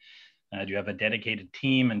dictionary? Do you have a dedicated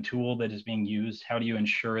team and tool that is being used? How do you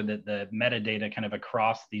ensure that the metadata kind of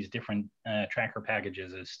across these different tracker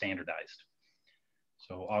packages is standardized?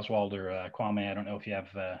 So Oswald or Kwame, I don't know if you have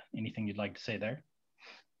anything you'd like to say there.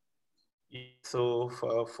 So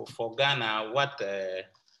for Ghana, what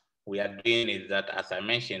we are doing is that, as I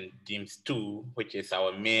mentioned, DIMS2, which is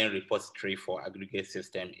our main repository for aggregate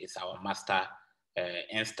system, is our master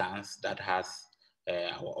instance that has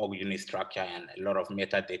our org unit structure and a lot of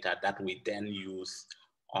metadata that we then use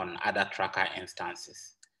on other tracker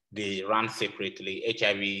instances. They run separately.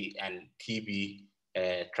 HIV and TB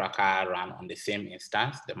tracker run on the same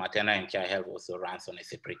instance. The maternal and child health also runs on a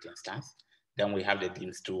separate instance. Then we have the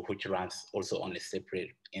DIMS2, which runs also on a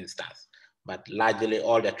separate instance. But largely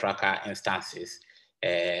all the tracker instances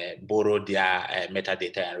borrow their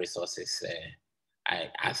metadata and resources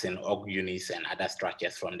as in org units and other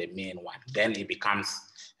structures from the main one. Then it becomes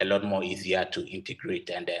a lot more easier to integrate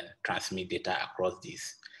and then transmit data across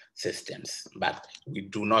these systems. But we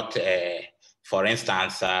do not, for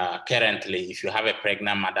instance, currently, if you have a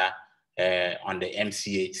pregnant mother on the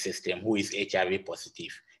MCH system who is HIV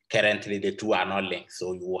positive, currently the two are not linked.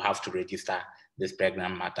 So you will have to register this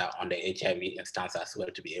pregnant mother on the HIV instance as well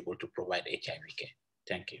to be able to provide HIV care.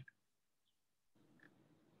 Thank you.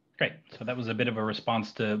 Great. So that was a bit of a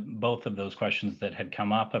response to both of those questions that had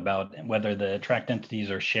come up about whether the tracked entities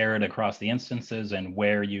are shared across the instances and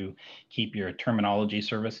where you keep your terminology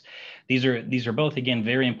service. These are both, again,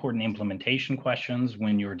 very important implementation questions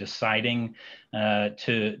when you're deciding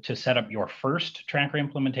to set up your first tracker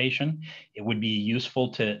implementation. It would be useful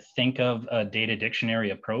to think of a data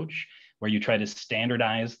dictionary approach where you try to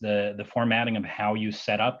standardize the formatting of how you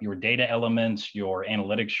set up your data elements, your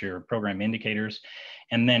analytics, your program indicators.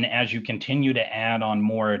 And then as you continue to add on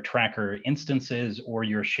more tracker instances or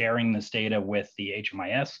you're sharing this data with the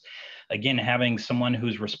HMIS, again, having someone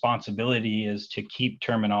whose responsibility is to keep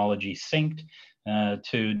terminology synced,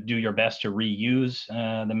 to do your best to reuse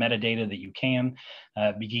the metadata that you can,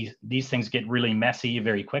 because these things get really messy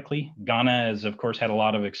very quickly. Ghana has, of course, had a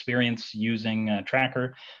lot of experience using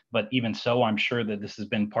Tracker, but even so, I'm sure that this has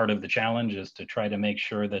been part of the challenge, is to try to make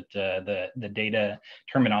sure that the data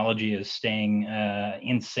terminology is staying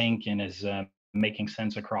in sync and is making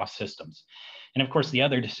sense across systems. And of course, the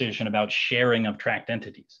other decision about sharing of tracked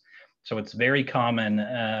entities. So it's very common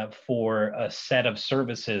for a set of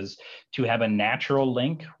services to have a natural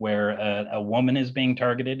link where a woman is being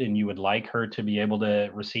targeted and you would like her to be able to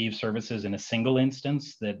receive services in a single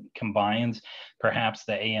instance that combines perhaps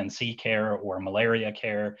the ANC care or malaria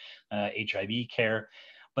care, HIV care.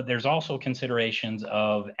 But there's also considerations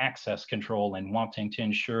of access control and wanting to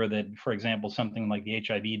ensure that, for example, something like the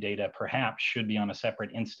HIV data perhaps should be on a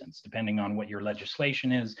separate instance, depending on what your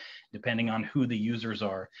legislation is, depending on who the users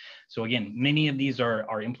are. So again, many of these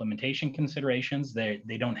are implementation considerations.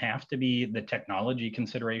 They don't have to be the technology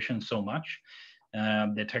consideration so much.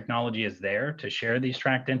 The technology is there to share these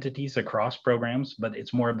tracked entities across programs, but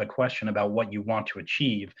it's more of a question about what you want to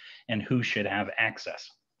achieve and who should have access.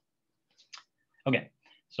 Okay.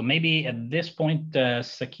 So maybe at this point,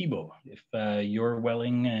 Sakibo, if you're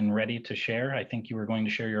willing and ready to share, I think you were going to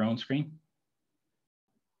share your own screen.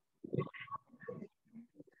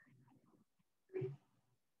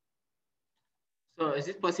 So is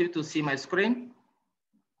it possible to see my screen?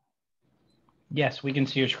 Yes, we can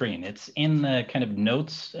see your screen. It's in the kind of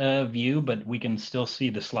notes view, but we can still see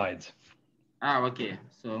the slides. Ah, okay.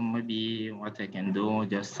 So maybe what I can do,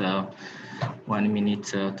 just 1 minute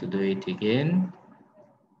to do it again.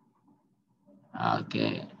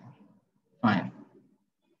 Okay, fine.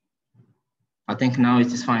 I think now it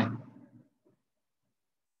is fine.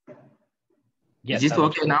 Yes, is it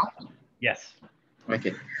okay now? Yes.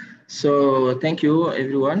 Okay. So thank you,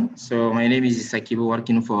 everyone. So my name is Sakibo,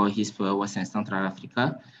 working for HISP West and Central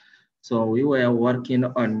Africa. So we were working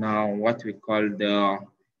on what we call the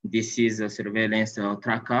disease surveillance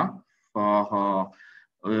tracker for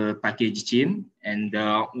package team. And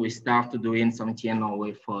we started doing something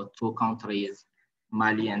with 2 countries,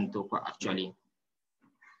 Mali and Togo, actually.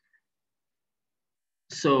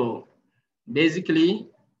 So basically,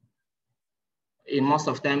 in most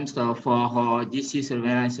of times for disease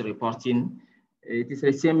surveillance reporting, it is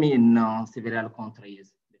the same in several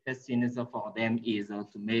countries. The first thing is for them is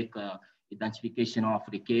to make identification of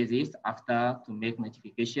the cases after to make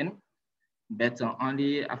notification. But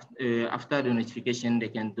only after the notification, they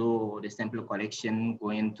can do the sample collection,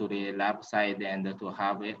 going to the lab side and to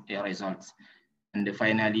have a results. And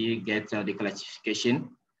finally get the classification.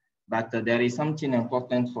 But there is something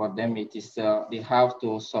important for them. It is they have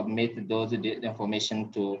to submit those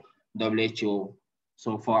information to WHO.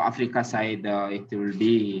 So for Africa side, it will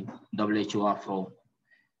be WHO Afro.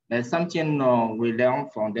 But something we learn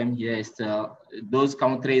from them here is those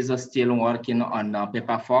countries are still working on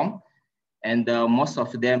paper form. And most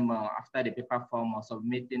of them, after the paper form, are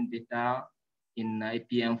submitting data in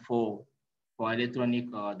APM4 for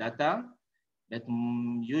electronic data. But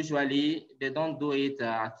usually they don't do it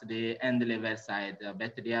at the end level side,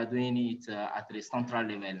 but they are doing it at the central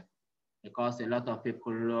level, because a lot of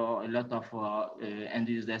people, a lot of end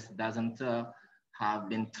users doesn't have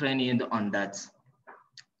been trained on that.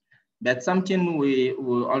 But something we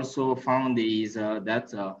also found is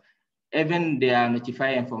that even they are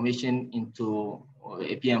notify information into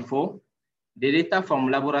APM4, the data from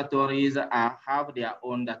laboratories have their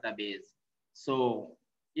own database. So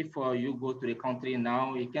if you go to the country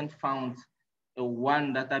now, you can find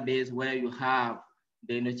one database where you have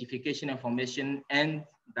the notification information and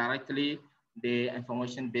directly the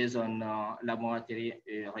information based on laboratory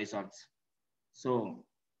results. So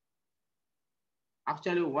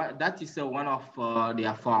actually that is one of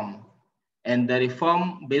their form. And the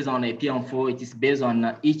reform based on a PM4, it is based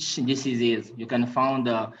on each diseases. You can find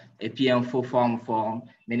a PM4 form for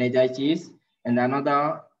meningitis and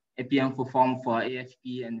another a PM4 form for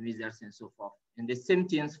AFP and measles and so forth. And the same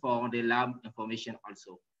things for the lab information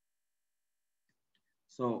also.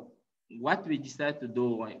 So what we decided to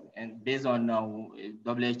do, and based on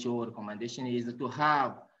WHO recommendation, is to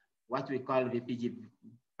have what we call VPG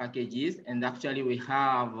packages. And actually we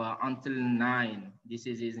have until 9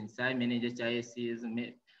 diseases inside: meningitis,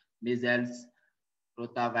 measles,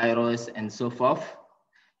 rotavirus, and so forth.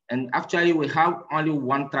 And actually we have only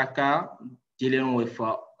one tracker dealing with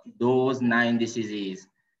those 9 diseases,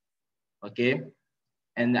 okay?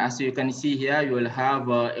 And as you can see here, you will have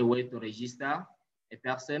a way to register a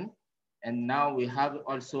person. And now we have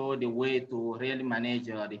also the way to really manage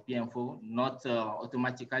the PM4, not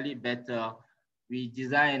automatically, but we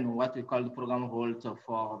design what we call the program rules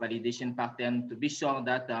for validation pattern to be sure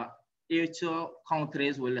that each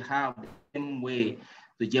countries will have the same way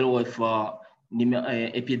to deal with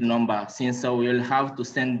EPID number, since we will have to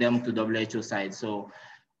send them to WHO side. So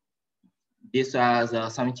this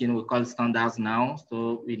was something we call standards now.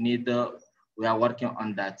 So we need, we are working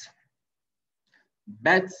on that.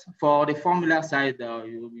 But for the formula side,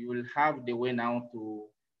 you will have the way now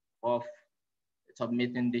of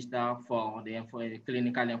submitting data for the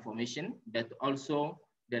clinical information, but also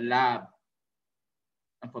the lab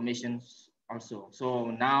information also.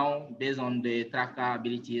 So now, based on the tracker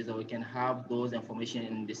abilities, we can have those information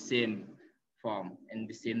in the same form, in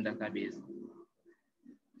the same database.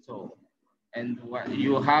 So, and what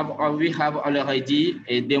you have, or we have already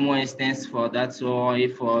a demo instance for that. So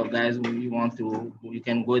if guys, we want to, you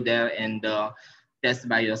can go there and test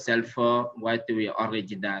by yourself what we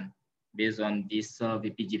already done based on this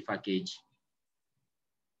VPG package.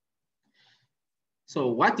 So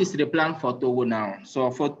what is the plan for Togo now?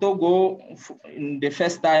 So for Togo, in the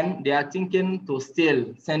first time, they are thinking to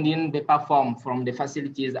still send in paper form from the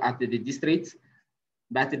facilities at the district,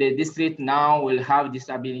 but the district now will have this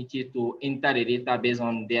ability to enter the data based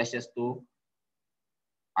on DHIS2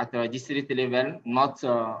 at the district level, not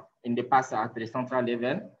in the past at the central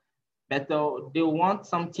level, but they want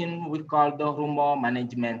something we call the rumor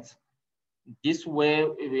management. This way,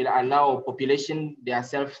 it will allow population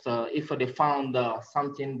themselves, if they found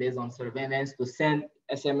something based on surveillance, to send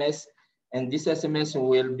SMS, and this SMS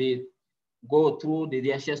will be go through the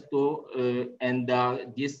DHIS2, and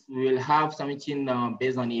this will have something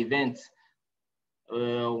based on events,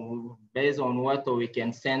 based on what we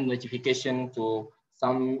can send notification to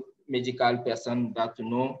some medical person that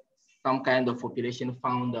know some kind of population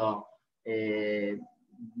found a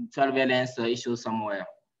surveillance issue somewhere.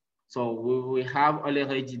 So we have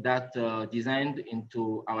already that designed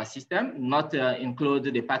into our system, not include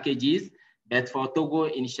the packages, but for Togo,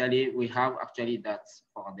 initially, we have actually that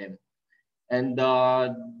for them. And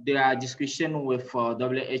there are discussion with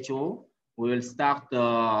WHO. We will start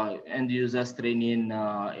end users training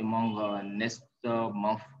among next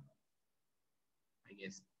month, I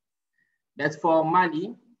guess. That's for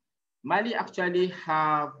Mali. Mali actually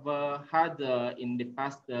have had in the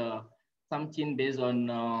past something based on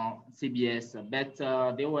CBS, but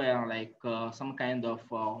they were like some kind of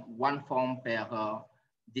one form per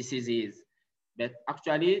diseases. But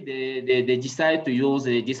actually, they decide to use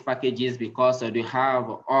these packages because they have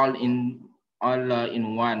all in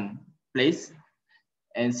one place.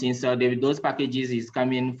 And since those packages is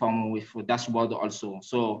coming from with dashboard also.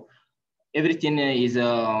 So everything is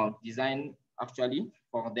designed actually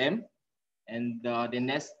for them. And the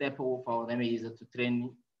next step for them is to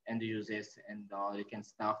train end users, and they can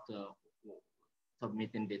start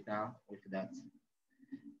submitting data with that.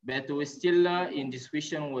 But we're still in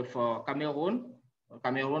discussion with Cameroon.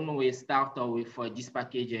 Cameroon will start with this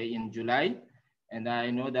package in July. And I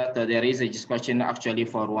know that there is a discussion actually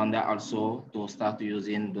for Rwanda also to start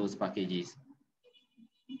using those packages.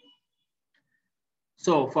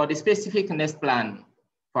 So for the specific next plan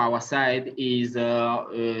for our side is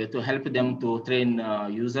to help them to train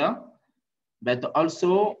user. But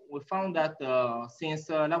also we found that since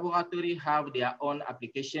laboratory have their own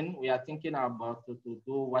application, we are thinking about to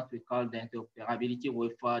do what we call the interoperability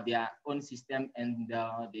with their own system and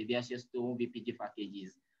the DHIS2 VPG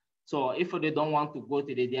packages. So if they don't want to go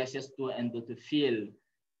to the DHIS2 and to fill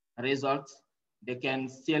results, they can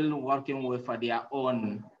still working with their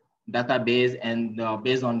own database, and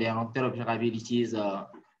based on their interoperabilities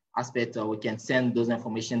aspect, we can send those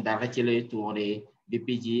information directly to the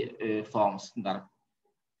VPG forms.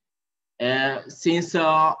 Since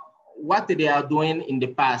what they are doing in the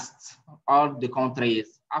past, all the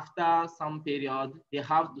countries, after some period, they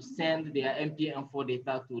have to send their MP info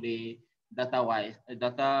data to the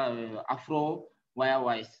Afro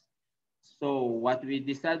wirewise. So what we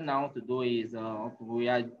decide now to do is we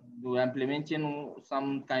are implementing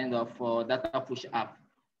some kind of data push app.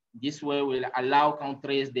 This way will allow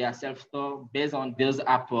countries their self-store based on those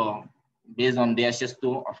app, based on their HISP,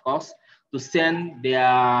 of course, to send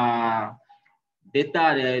their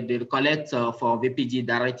data they collect for VPG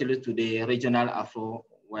directly to the regional Afro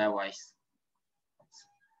wirewise.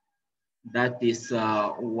 That is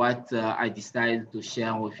what I decided to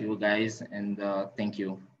share with you guys, and thank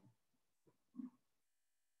you.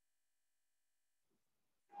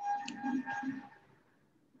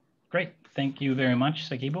 Great, thank you very much,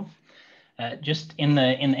 Sakibo. Just in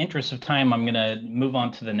the interest of time, I'm going to move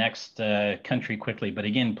on to the next country quickly. But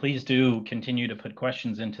again, please do continue to put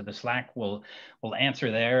questions into the Slack. We'll answer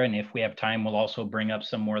there, and if we have time, we'll also bring up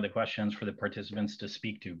some more of the questions for the participants to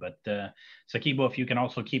speak to. But Sakibo, if you can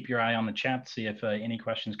also keep your eye on the chat, see if any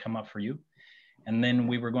questions come up for you. And then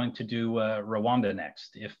we were going to do Rwanda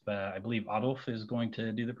next. If I believe Adolf is going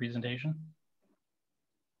to do the presentation.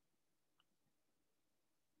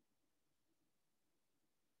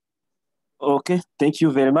 Okay, thank you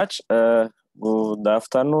very much. Good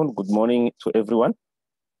afternoon, good morning to everyone.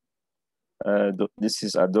 This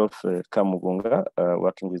is Adolphe Kamugunga,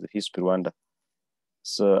 working with HISP Rwanda.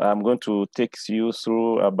 So I'm going to take you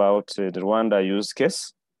through about the Rwanda use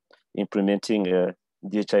case, implementing a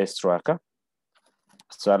DHIS tracker.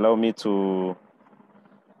 So allow me to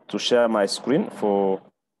share my screen for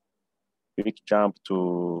quick jump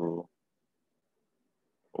to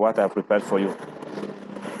what I prepared for you.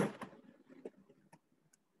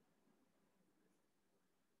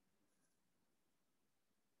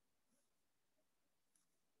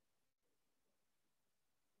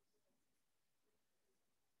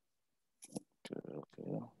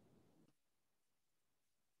 Okay.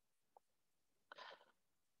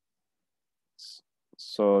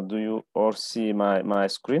 So do you all see my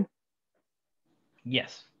screen?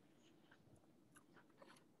 Yes.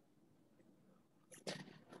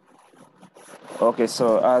 Okay,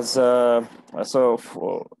 so as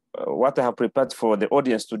for what I have prepared for the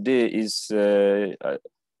audience today is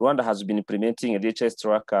Rwanda has been implementing a DHIS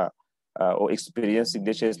tracker or experiencing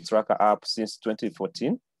DHIS tracker app since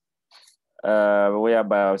 2014,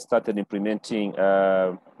 whereby I started implementing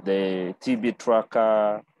the TB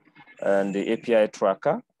tracker and the API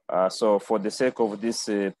tracker. So for the sake of this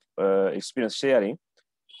experience sharing,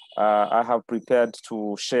 I have prepared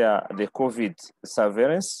to share the COVID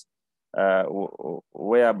surveillance,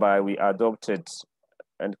 whereby we adopted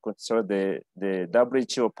and considered the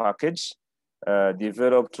WHO package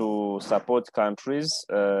developed to support countries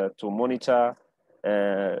to monitor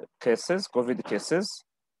cases, COVID cases.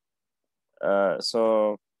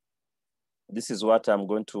 So this is what I'm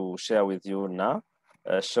going to share with you now,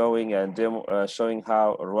 showing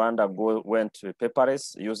how Rwanda went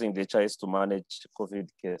paperless using the HIS to manage COVID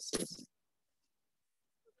cases.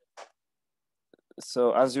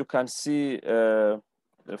 So as you can see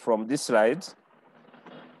from this slide,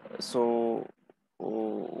 so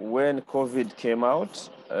when COVID came out,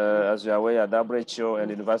 as you are aware, WHO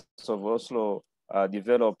and University of Oslo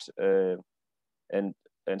developed and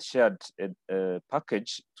shared a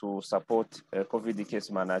package to support COVID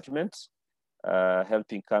case management,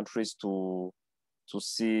 helping countries to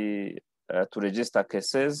register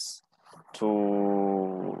cases,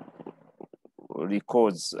 to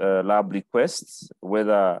records lab requests,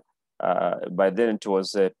 whether by then it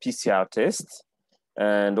was a PCR test,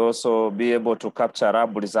 and also be able to capture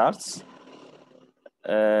lab results.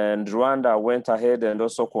 And Rwanda went ahead and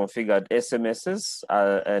also configured SMSs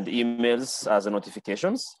and emails as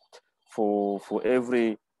notifications for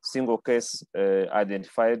every single case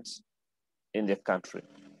identified in the country.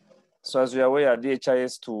 So as you are aware,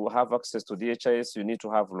 DHIS, to have access to DHIS, you need to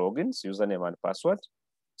have logins, username and password.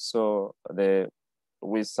 So in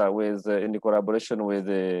the collaboration with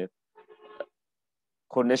the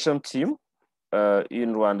coordination team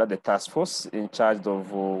in Rwanda, the task force in charge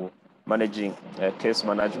of managing case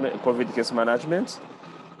management, COVID case management,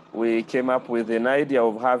 we came up with an idea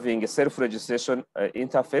of having a self-registration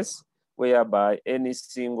interface whereby any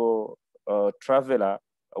single traveler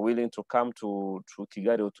willing to come to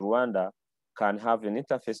Kigali or to Rwanda can have an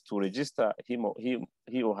interface to register he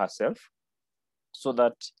or herself, so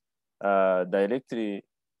that directly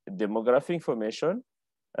demographic information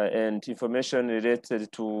and information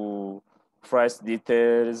related to price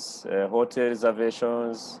details, hotel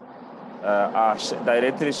reservations are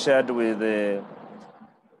directly shared with the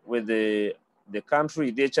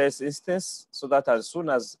country DHIS instance, so that as soon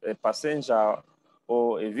as a passenger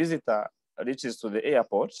or a visitor reaches to the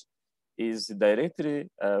airport, is directly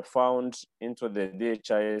found into the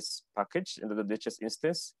DHIS package, into the DHIS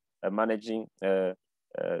instance, managing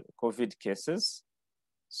COVID cases.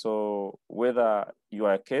 So whether you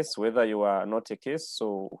are a case, whether you are not a case,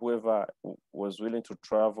 so whoever was willing to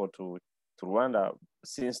travel to Rwanda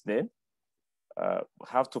since then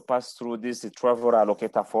have to pass through this travel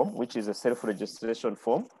allocator form, which is a self-registration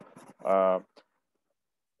form,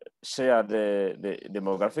 share the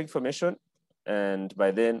demographic information, and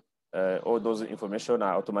by then all those information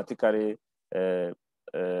are automatically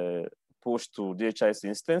pushed to DHIS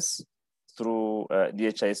instance through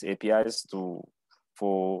DHIS APIs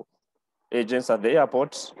for agents at the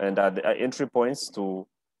airport and at the entry points to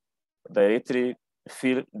directly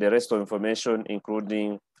fill the rest of information,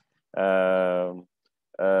 including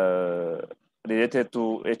related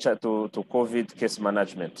to COVID case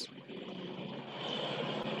management.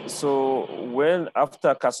 So when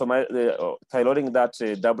after tailoring that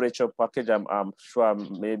WHO package, I'm sure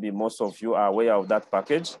maybe most of you are aware of that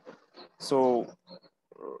package. So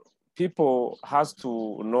people has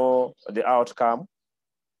to know the outcome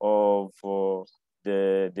of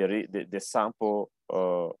the sample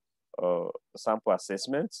sample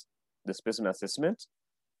assessments the specimen assessment.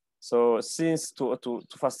 So since to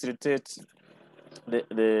facilitate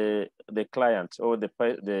the client or the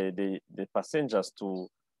passengers to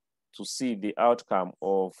see the outcome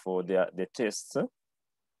of the tests,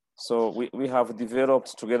 so we have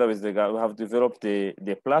developed together with the guy, we have developed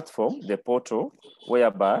the platform, the portal,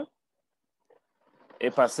 whereby a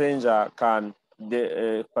passenger can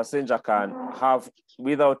have,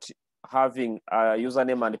 without having a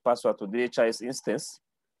username and password to the HIS instance,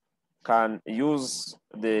 can use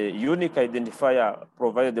the unique identifier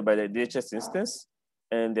provided by the DHS instance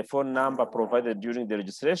and the phone number provided during the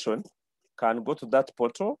registration, can go to that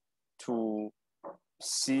portal to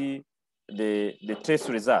see the test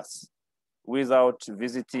results without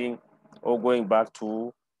visiting or going back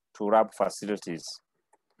to lab facilities.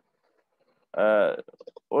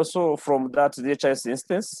 Also from that DHS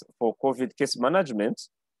instance for COVID case management,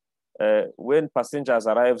 when passengers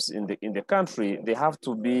arrives in the country, they have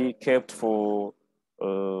to be kept for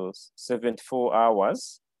 74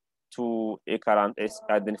 hours to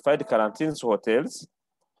identified quarantine hotels.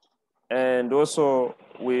 And also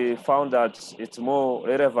we found that it's more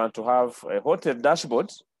relevant to have a hotel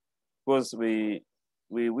dashboard, because the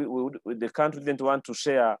country didn't want to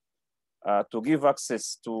share, to give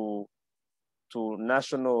access to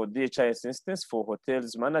national DHIS instance for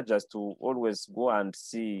hotels managers to always go and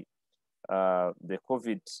see the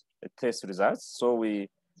COVID test results. So we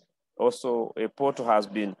also, a portal has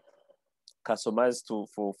been customized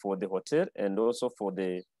for the hotel and also for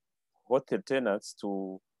the hotel tenants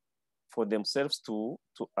for themselves to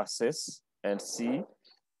assess and see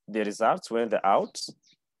the results when they're out,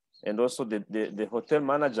 and also the hotel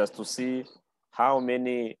managers to see how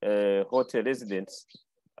many hotel residents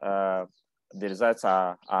the results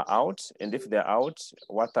are out, and if they're out,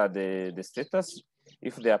 what are the status.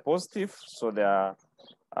 If they are positive, so they are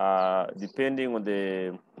depending on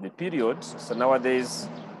the period. So nowadays,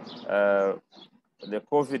 the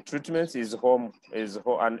COVID treatment is home,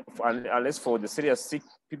 unless for the serious sick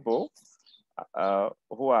people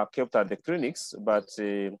who are kept at the clinics. But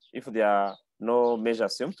if there are no major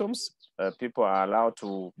symptoms, people are allowed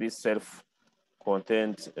to be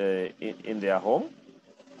self-contained in their home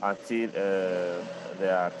until they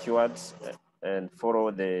are cured and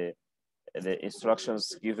follow the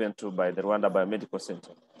instructions given by the Rwanda Biomedical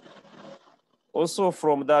Center. Also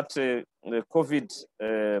from that the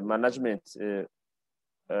COVID management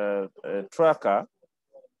tracker,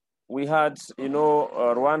 we had,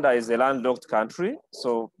 Rwanda is a landlocked country,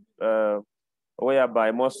 so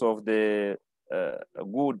whereby most of the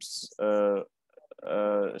goods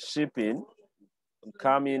shipping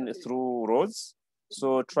coming through roads.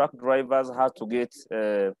 So truck drivers have to get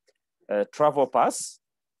a travel pass.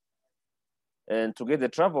 And to get the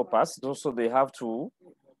travel pass, also they have to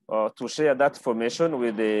share that information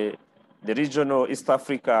with the regional East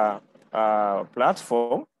Africa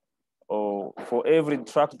platform. For every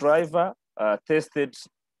truck driver tested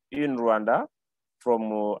in Rwanda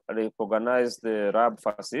from recognized lab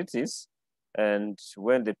facilities, and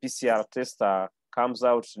when the PCR tester comes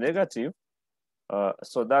out negative,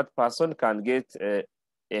 so that person can get a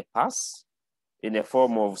pass in a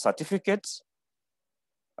form of certificate,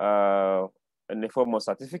 for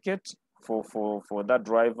that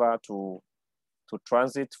driver to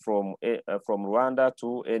transit from Rwanda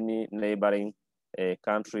to any neighboring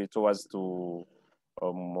country towards to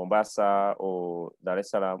Mombasa or Dar es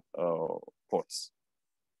Salaam ports.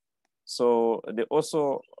 So the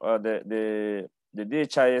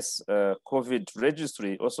DHIS COVID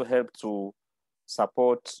registry also helped to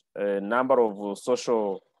support a number of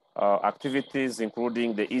social activities,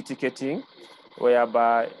 including the e-ticketing,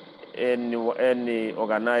 whereby any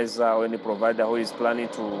organizer or any provider who is planning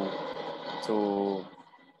to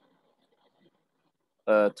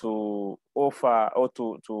offer or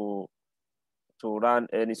to run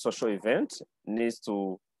any social event needs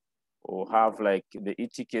to have like the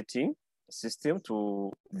e-ticketing system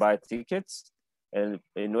to buy tickets. And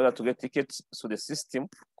in order to get tickets, so the system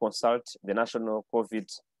consult the national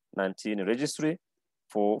COVID-19 registry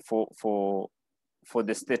for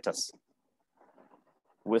the status.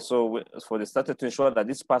 For the status to ensure that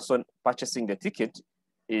this person purchasing the ticket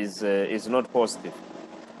is not positive.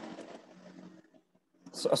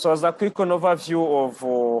 So as a quick overview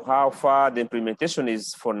of how far the implementation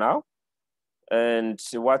is for now, and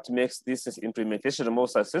what makes this implementation more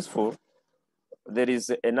successful, there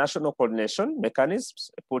is a national coordination mechanism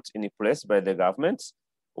put in place by the government,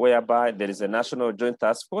 whereby there is a national joint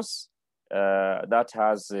task force that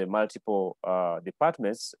has multiple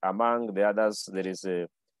departments. Among the others, there is a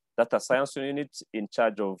data science unit in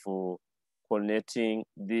charge of coordinating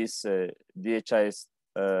this DHIS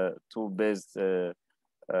tool-based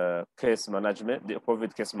case management, the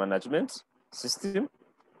COVID case management system.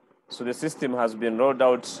 So the system has been rolled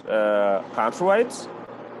out countrywide.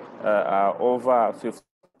 Over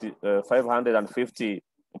 550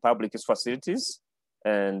 public facilities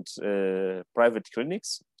and private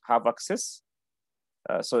clinics have access.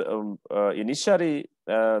 Initially,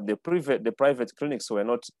 the private clinics were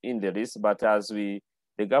not in the list, but as the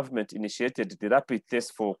government initiated the rapid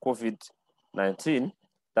test for COVID-19,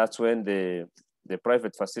 that's when the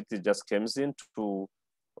private facility just comes in to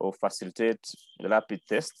facilitate the rapid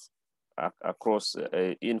tests across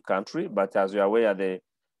in country. But as you are aware,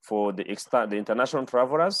 for the international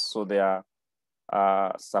travelers, so they are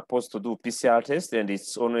supposed to do PCR test, and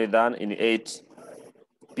it's only done in 8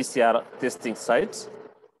 PCR testing sites,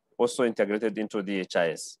 also integrated into the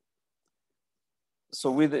HIS.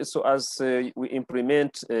 So as we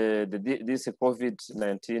implement this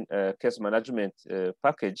COVID-19 case management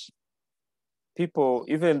package, people,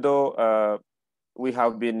 even though we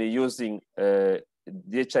have been using the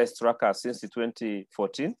HIS tracker since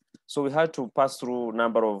 2014, so we had to pass through a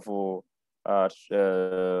number of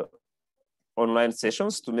online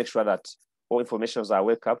sessions to make sure that all informations are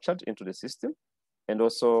well captured into the system, and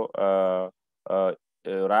also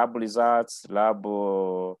lab results, lab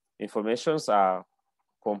informations are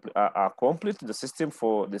complete in the system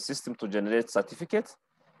for the system to generate certificates.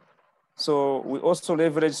 So we also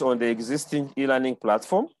leverage on the existing e-learning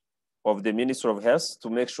platform of the Ministry of Health to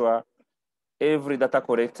make sure every data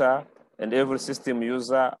collector and every system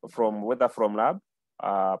user, whether from lab,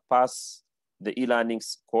 pass the e-learning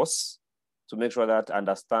course to make sure that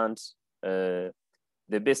understands the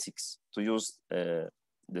basics to use the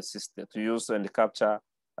system, to use and capture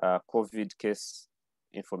COVID case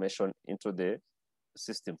information into the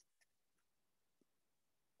system.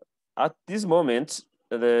 At this moment,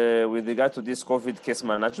 with regard to this COVID case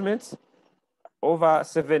management, over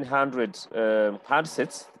 700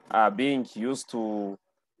 handsets are being used to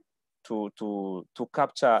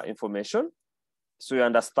capture information. So you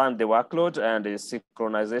understand the workload and the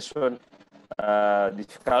synchronization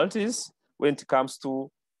difficulties when it comes to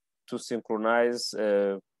synchronize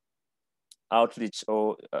outreach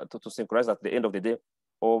or to synchronize at the end of the day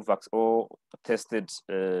all tested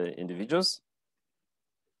individuals.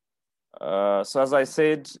 So as I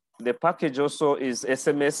said, the package also is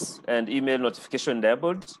SMS and email notification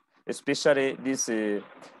enabled, especially this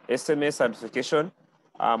SMS notification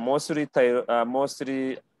are mostly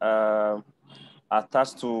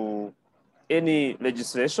attached to any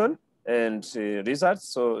legislation and results.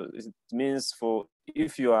 So it means for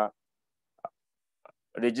if you are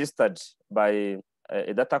registered by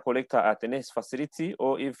a data collector at any facility,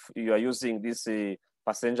 or if you are using this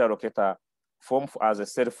passenger locator form as a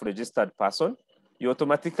self-registered person, you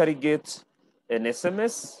automatically get an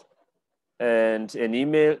SMS and an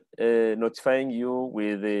email notifying you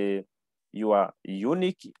with your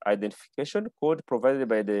unique identification code provided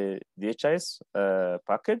by the HIS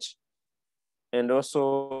package, and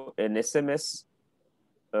also an SMS,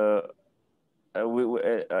 with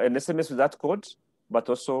that code, but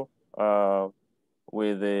also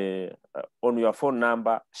with on your phone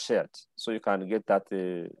number shared. So you can get that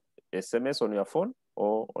SMS on your phone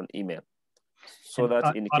or on email. So and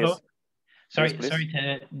that in case. Sorry,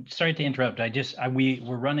 yes, sorry to interrupt.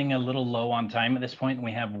 We're running a little low on time at this point, and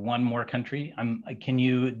we have one more country. Do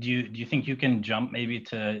you think you can jump maybe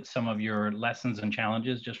to some of your lessons and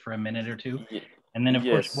challenges just for a minute or two? Yeah. And then of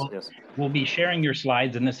course yes. we'll be sharing your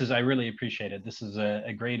slides, and I really appreciate it. This is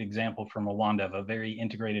a great example from Rwanda of a very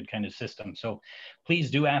integrated kind of system. So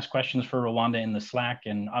please do ask questions for Rwanda in the Slack,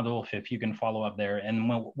 and Adolf, if you can follow up there, and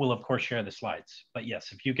we'll of course share the slides. But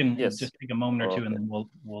yes, if you can just take a moment or two, and then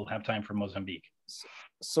we'll have time for Mozambique.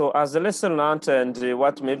 So as a lesson learned, and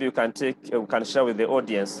what maybe you can share with the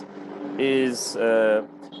audience is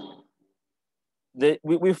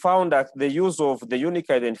we found that the use of the unique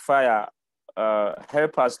identifier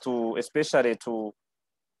help us to, especially to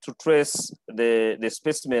trace the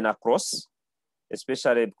specimen across,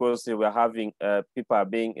 especially because we are having people are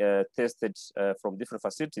being tested from different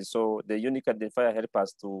facilities. So the unique identifier help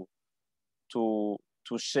us to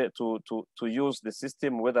use the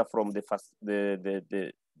system, whether from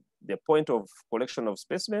the point of collection of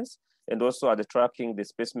specimens, and also at the tracking the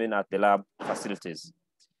specimen at the lab facilities.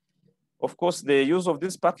 Of course, the use of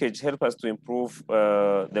this package helps us to improve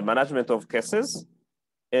the management of cases,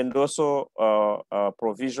 and also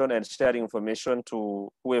provision and sharing information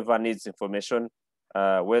to whoever needs information,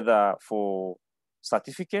 whether for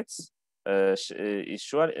certificates,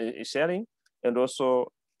 sharing, and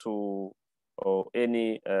also to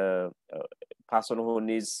any person who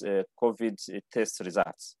needs COVID test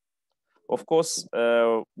results. Of course,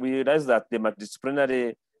 we realize that the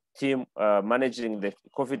multidisciplinary team managing the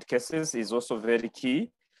COVID cases is also very key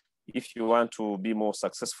if you want to be more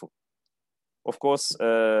successful. Of course,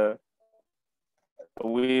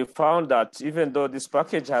 we found that even though this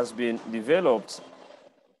package has been developed,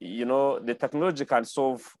 you know, the technology can't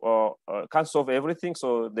solve everything.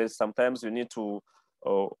 So there's sometimes you need to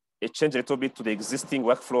change a little bit to the existing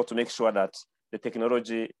workflow to make sure that the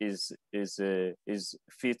technology is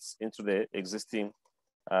fits into the existing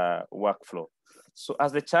workflow. So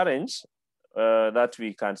as the challenge that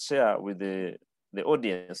we can share with the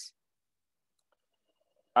audience,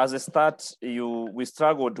 as a start, we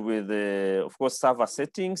struggled with, of course, server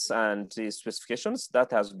settings and specifications.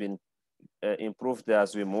 That has been improved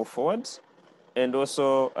as we move forward. And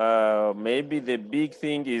also, maybe the big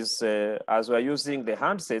thing is, as we're using the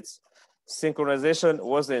handsets, synchronization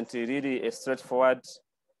wasn't really a straightforward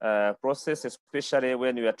process, especially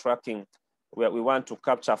when we are tracking, where we want to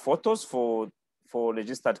capture photos for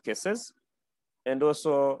registered cases. And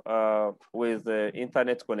also with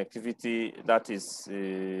internet connectivity that is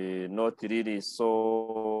not really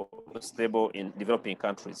so stable in developing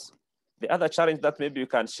countries. The other challenge that maybe we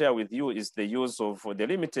can share with you is the use of the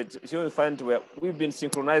limited, you'll find where we've been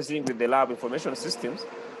synchronizing with the lab information systems,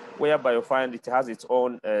 whereby you find it has its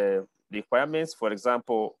own requirements. For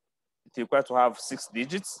example, it requires to have 6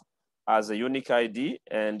 digits as a unique ID.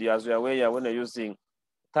 And as we are aware, when you're using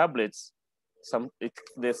tablets,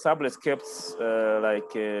 the tablets kept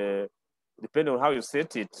depending on how you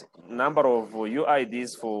set it, number of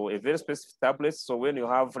UIDs for a very specific tablet. So when you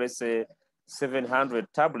have, let's say, 700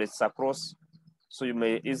 tablets across, so you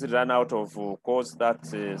may easily run out of codes that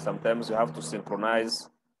sometimes you have to synchronize,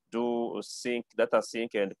 do data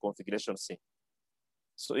sync and configuration sync.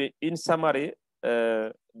 So in summary,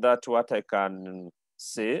 that's what I can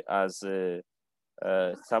say as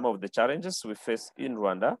some of the challenges we face in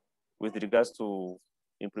Rwanda with regards to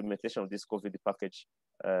implementation of this COVID package,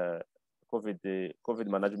 COVID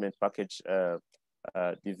management package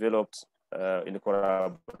developed in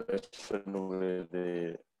collaboration with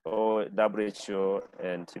the WHO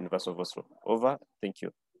and University of Oslo. Over, thank you.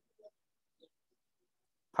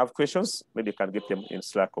 Have questions? Maybe you can get them in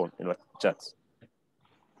Slack or in chat.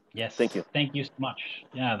 Yes, thank you. Thank you so much.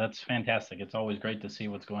 Yeah, that's fantastic. It's always great to see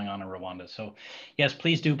what's going on in Rwanda. So yes,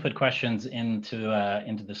 please do put questions into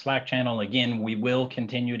the Slack channel. Again, we will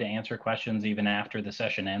continue to answer questions even after the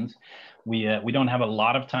session ends. We don't have a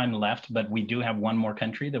lot of time left, but we do have one more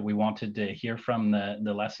country that we wanted to hear from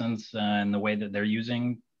the lessons and the way that they're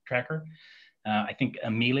using Tracker. I think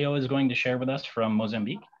Emilio is going to share with us from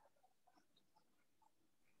Mozambique.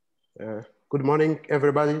 Good morning,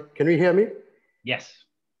 everybody. Can you hear me? Yes.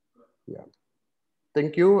 Yeah,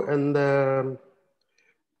 thank you. And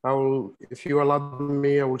if you allow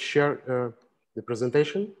me, I will share the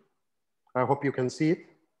presentation. I hope you can see it.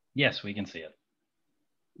 Yes, we can see it.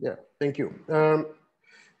 Yeah, thank you.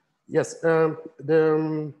 Yes,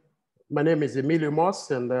 my name is Emilio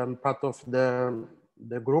Moss, and I'm part of the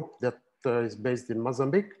group that is based in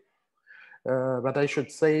Mozambique. But I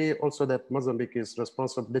should say also that Mozambique is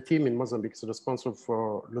responsible, the team in Mozambique is responsible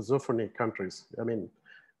for Lusophony countries. I mean,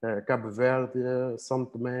 Cabo Verde, São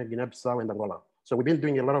Tomé, Guinea-Bissau, and Angola. So we've been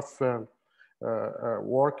doing a lot of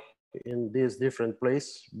work in these different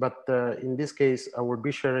places, but in this case, I will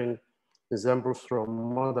be sharing examples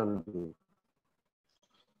from Mozambique.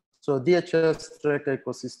 So DHS track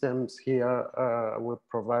ecosystems here will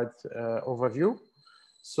provide overview.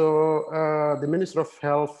 So the Ministry of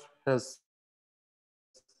Health has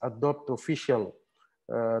adopted official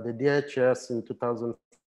the DHS in 2015.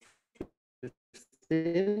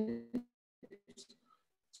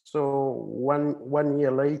 So one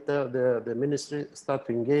year later, the ministry started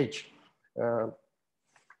to engage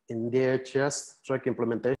in DHS track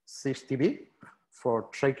implementation 6TB for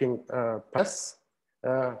tracking pests.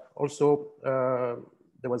 Also,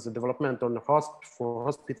 there was a development on HISP for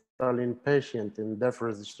hospital inpatient and death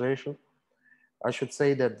registration. I should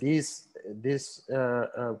say that this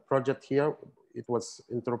project here, it was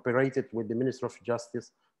interoperated with the Ministry of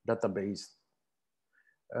Justice database.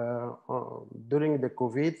 During the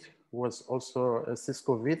COVID was also a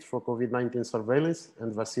SysCovid for COVID-19 surveillance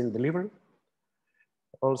and vaccine delivery.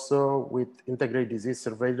 Also with integrated disease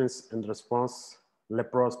surveillance and response,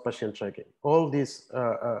 leprosy patient tracking. All this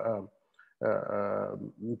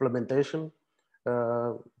implementation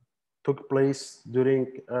took place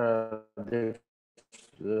during the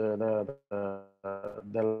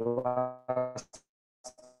last,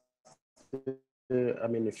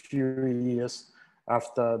 a few years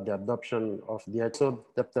after the adoption of the so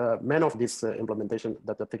that many of these implementation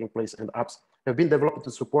that are taking place and apps have been developed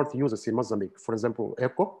to support users in Mozambique. For example,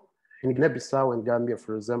 ECHO, in Guinea-Bissau and Gambia,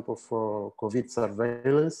 for example, for COVID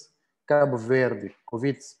surveillance, Cabo Verde,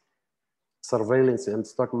 COVID surveillance and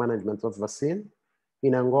stock management of vaccine.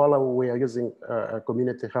 In Angola, we are using a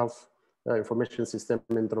community health information system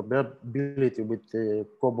interoperability with the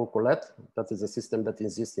Cobo Colette. That is a system that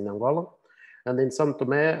exists in Angola. And in São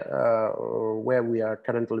Tomé, where we are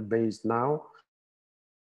currently based now,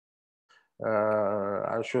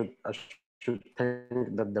 I should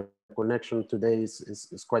think that the connection today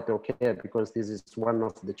is quite okay, because this is one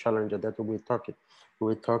of the challenges that we talk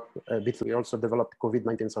a bit. We also developed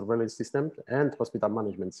COVID-19 surveillance systems and hospital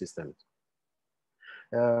management systems.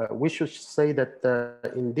 We should say that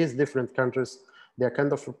in these different countries, there are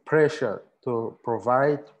kind of a pressure to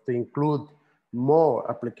provide, to include more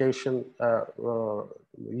application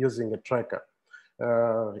using a tracker.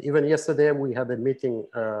 Even yesterday, we had a meeting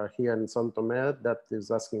here in São Tomé that is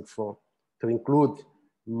asking to include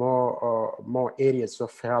more areas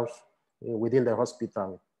of health within the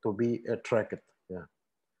hospital to be tracked. Yeah.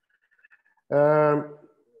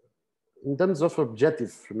 In terms of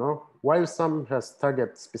objective, while some has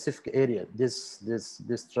target specific area, this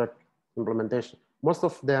track implementation, most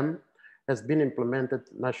of them has been implemented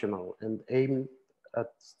national and aimed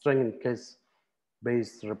at strengthening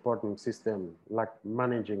case-based reporting system, like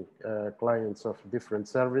managing clients of different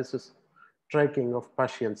services, tracking of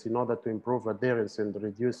patients in order to improve adherence and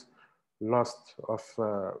reduce loss of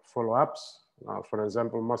follow-ups. For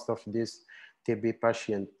example, most of these TB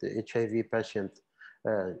patient, HIV patient,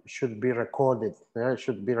 should be recorded,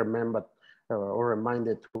 should be remembered or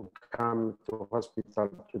reminded to come to hospital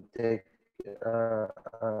to take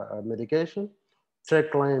medication, track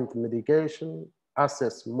client medication,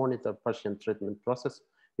 assess, monitor patient treatment process,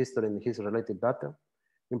 history and his related data,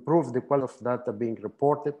 improve the quality of data being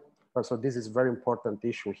reported. So this is a very important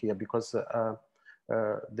issue here, because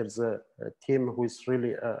there's a team who is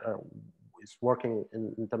really is working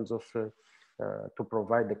in terms of to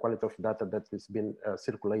provide the quality of data that has been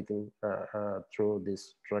circulating through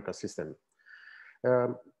this tracker system.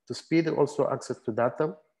 To speed also access to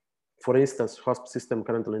data, for instance, HISP system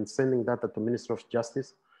currently is sending data to Ministry of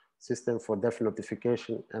Justice system for death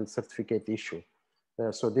notification and certificate issue.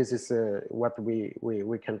 So this is what we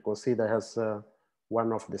can consider as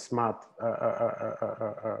one of the smart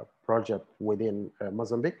project within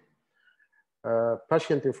Mozambique.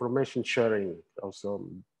 Patient information sharing also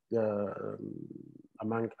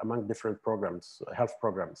among different programs, health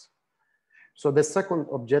programs. So the second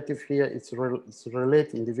objective here is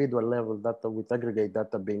relate individual level data with aggregate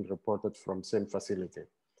data being reported from same facility.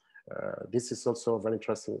 This is also very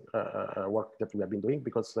interesting work that we have been doing,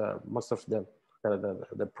 because most of the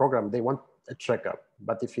program, they want a tracker,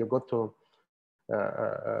 but if you go to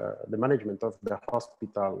the management of the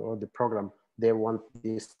hospital or the program, they want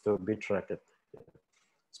this to be tracked.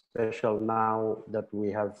 Especially now that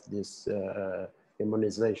we have this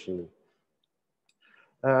immunization.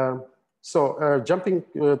 Jumping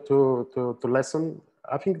to lesson,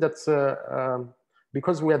 I think that's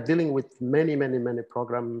because we are dealing with many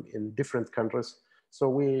programs in different countries. So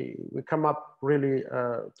we come up really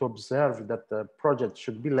to observe that the project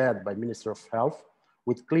should be led by Ministry of Health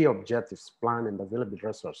with clear objectives, plan and available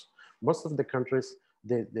resources. Most of the countries,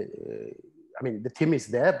 I mean, the team is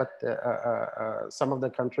there, but some of the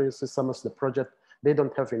countries, some of the project, they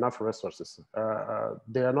don't have enough resources.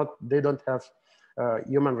 They don't have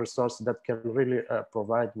human resource that can really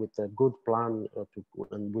provide with a good plan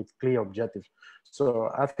and with clear objectives.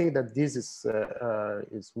 So I think that this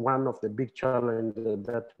is one of the big challenges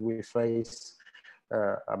that we face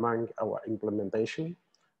among our implementation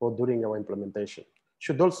or during our implementation.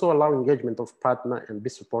 Should also allow engagement of partner and be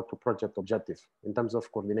support to project objective in terms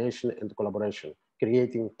of coordination and collaboration,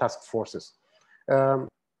 creating task forces.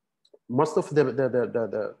 Most of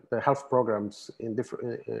the health programs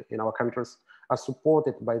in our countries are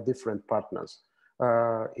supported by different partners.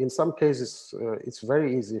 In some cases, it's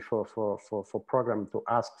very easy for program to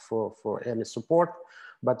ask for any support,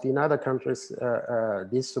 but in other countries,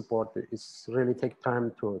 this support is really take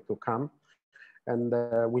time to come. And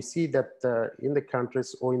we see that in the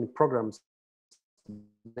countries or in programs,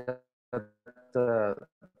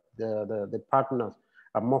 the partners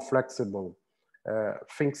are more flexible.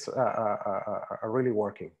 Things are really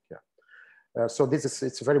working. Yeah. So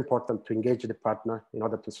it's very important to engage the partner in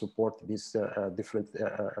order to support these different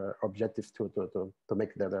objectives to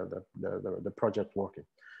make the project working.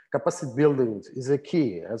 Capacity building is a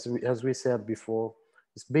key, as we said before.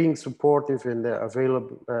 It's being supportive and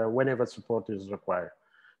available whenever support is required.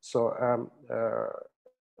 So,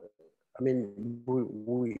 I mean,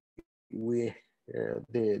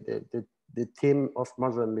 the team of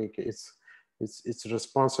Mozambique is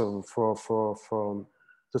responsible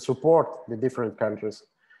to support the different countries.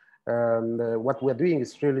 And what we're doing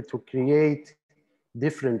is really to create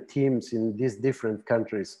different teams in these different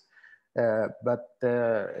countries. But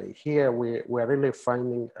here we're really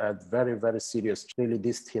finding a very, very serious, really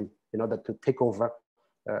this team in order to take over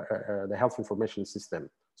the health information system.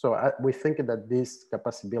 So we think that this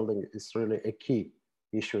capacity building is really a key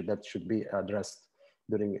issue that should be addressed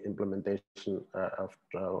during implementation of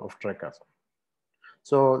trackers.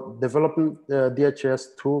 So developing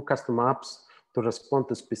DHIS2 custom apps to respond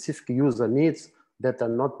to specific user needs that are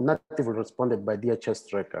not natively responded by DHIS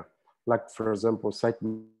tracker, like for example, site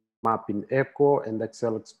map in ECHO and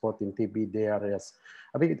Excel export in TB-DRS.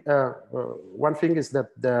 I think one thing is that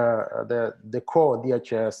the core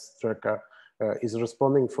DHIS tracker is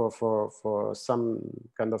responding for some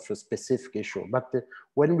kind of a specific issue. But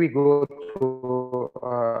when we go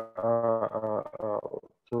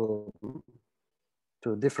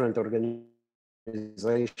to different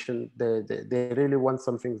organizations, they really want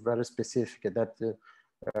something very specific that the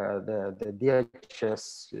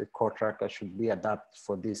DHIS core tracker should be adapted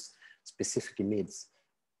for these specific needs.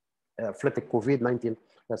 Flatek COVID-19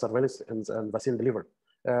 surveillance and vaccine delivery.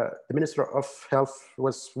 The Minister of Health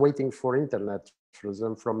was waiting for internet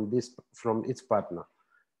from its partner,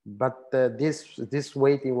 but this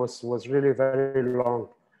waiting was really very long.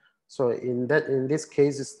 So in this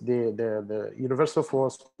case, the Universal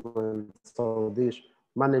Force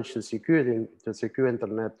managed to secure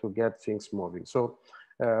internet to get things moving. So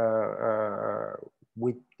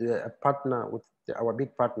with a partner, with our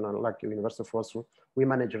big partner like Universal Force, we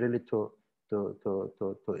managed really to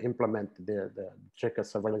implement the tracker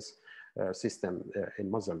surveillance system in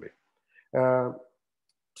Mozambique.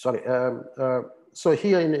 So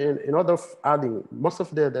here, in order of adding, most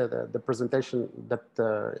of the presentation that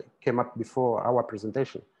came up before our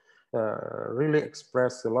presentation really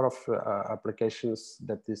express a lot of applications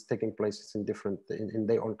that is taking place in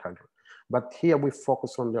their own country. But here we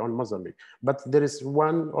focus only on Mozambique. But there is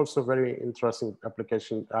one also very interesting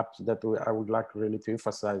application app that I would like really to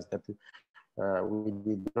emphasize that we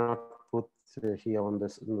did not put here on the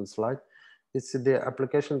slide. It's the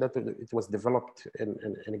application that it was developed in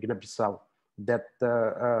Guinea-Bissau that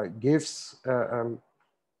gives, for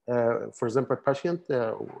example, a patient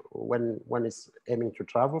when it's aiming to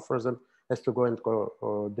travel, for example, has to go and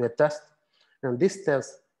do a test. And this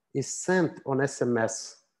test is sent on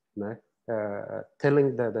SMS,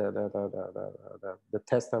 telling the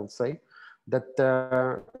test, I would say, that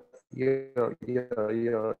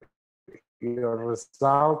your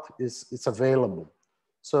result is available.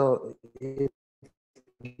 So it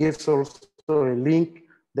gives also a link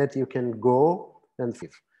that you can go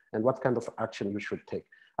and what kind of action you should take.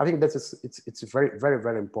 I think that it's a very, very,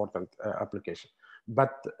 very important application.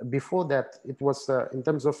 But before that, it was in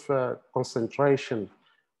terms of concentration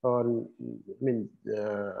on, when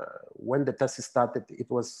the test started, it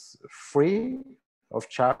was free of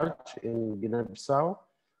charge in Guinea-Bissau.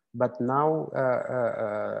 But now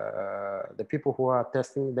the people who are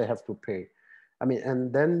testing, they have to pay.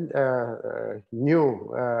 And then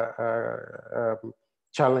new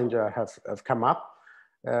challenger have come up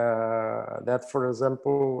that, for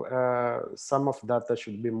example, some of data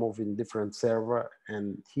should be moved in different server.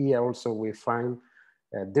 And here also we find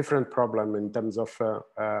a different problem in terms of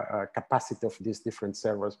capacity of these different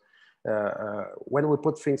servers. When we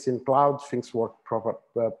put things in cloud, things work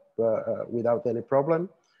without any problem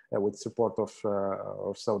with support of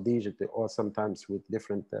Saudi or sometimes with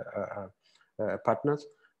different partners.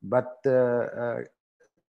 But the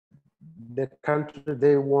country,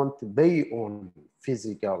 they want their own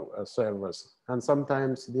physical servers. And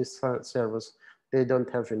sometimes these servers, they don't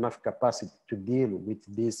have enough capacity to deal with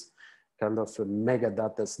these kind of mega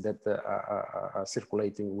data that are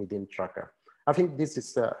circulating within tracker. I think this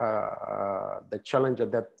is the challenge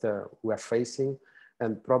that we are facing,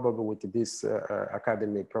 and probably with this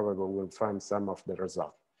academy, probably we'll find some of the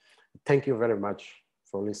result. Thank you very much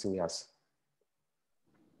for listening to us.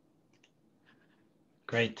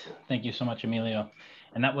 Great, thank you so much, Emilio.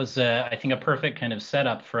 And that was, I think, a perfect kind of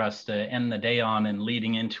setup for us to end the day on and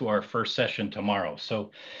leading into our first session tomorrow.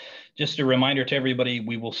 So just a reminder to everybody,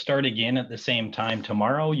 we will start again at the same time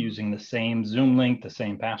tomorrow using the same Zoom link, the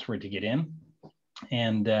same password to get in.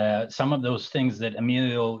 And some of those things that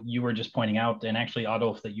Emilio, you were just pointing out, and actually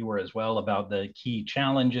Adolf, that you were as well, about the key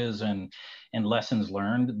challenges and lessons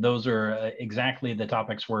learned, those are exactly the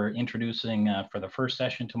topics we're introducing for the first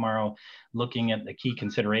session tomorrow, looking at the key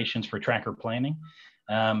considerations for tracker planning.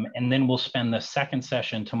 And then we'll spend the second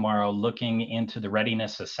session tomorrow looking into the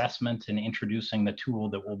readiness assessment and introducing the tool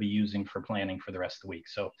that we'll be using for planning for the rest of the week.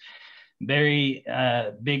 So very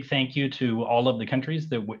big thank you to all of the countries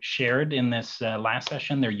that shared in this last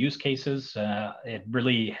session, their use cases. It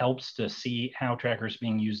really helps to see how Tracker is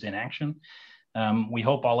being used in action. We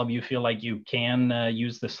hope all of you feel like you can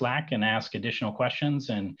use the Slack and ask additional questions,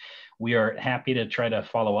 and we are happy to try to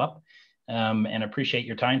follow up and appreciate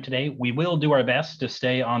your time today. We will do our best to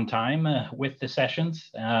stay on time with the sessions,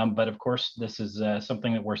 but of course, this is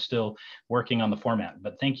something that we're still working on the format.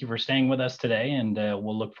 But thank you for staying with us today, and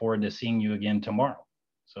we'll look forward to seeing you again tomorrow.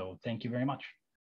 So thank you very much.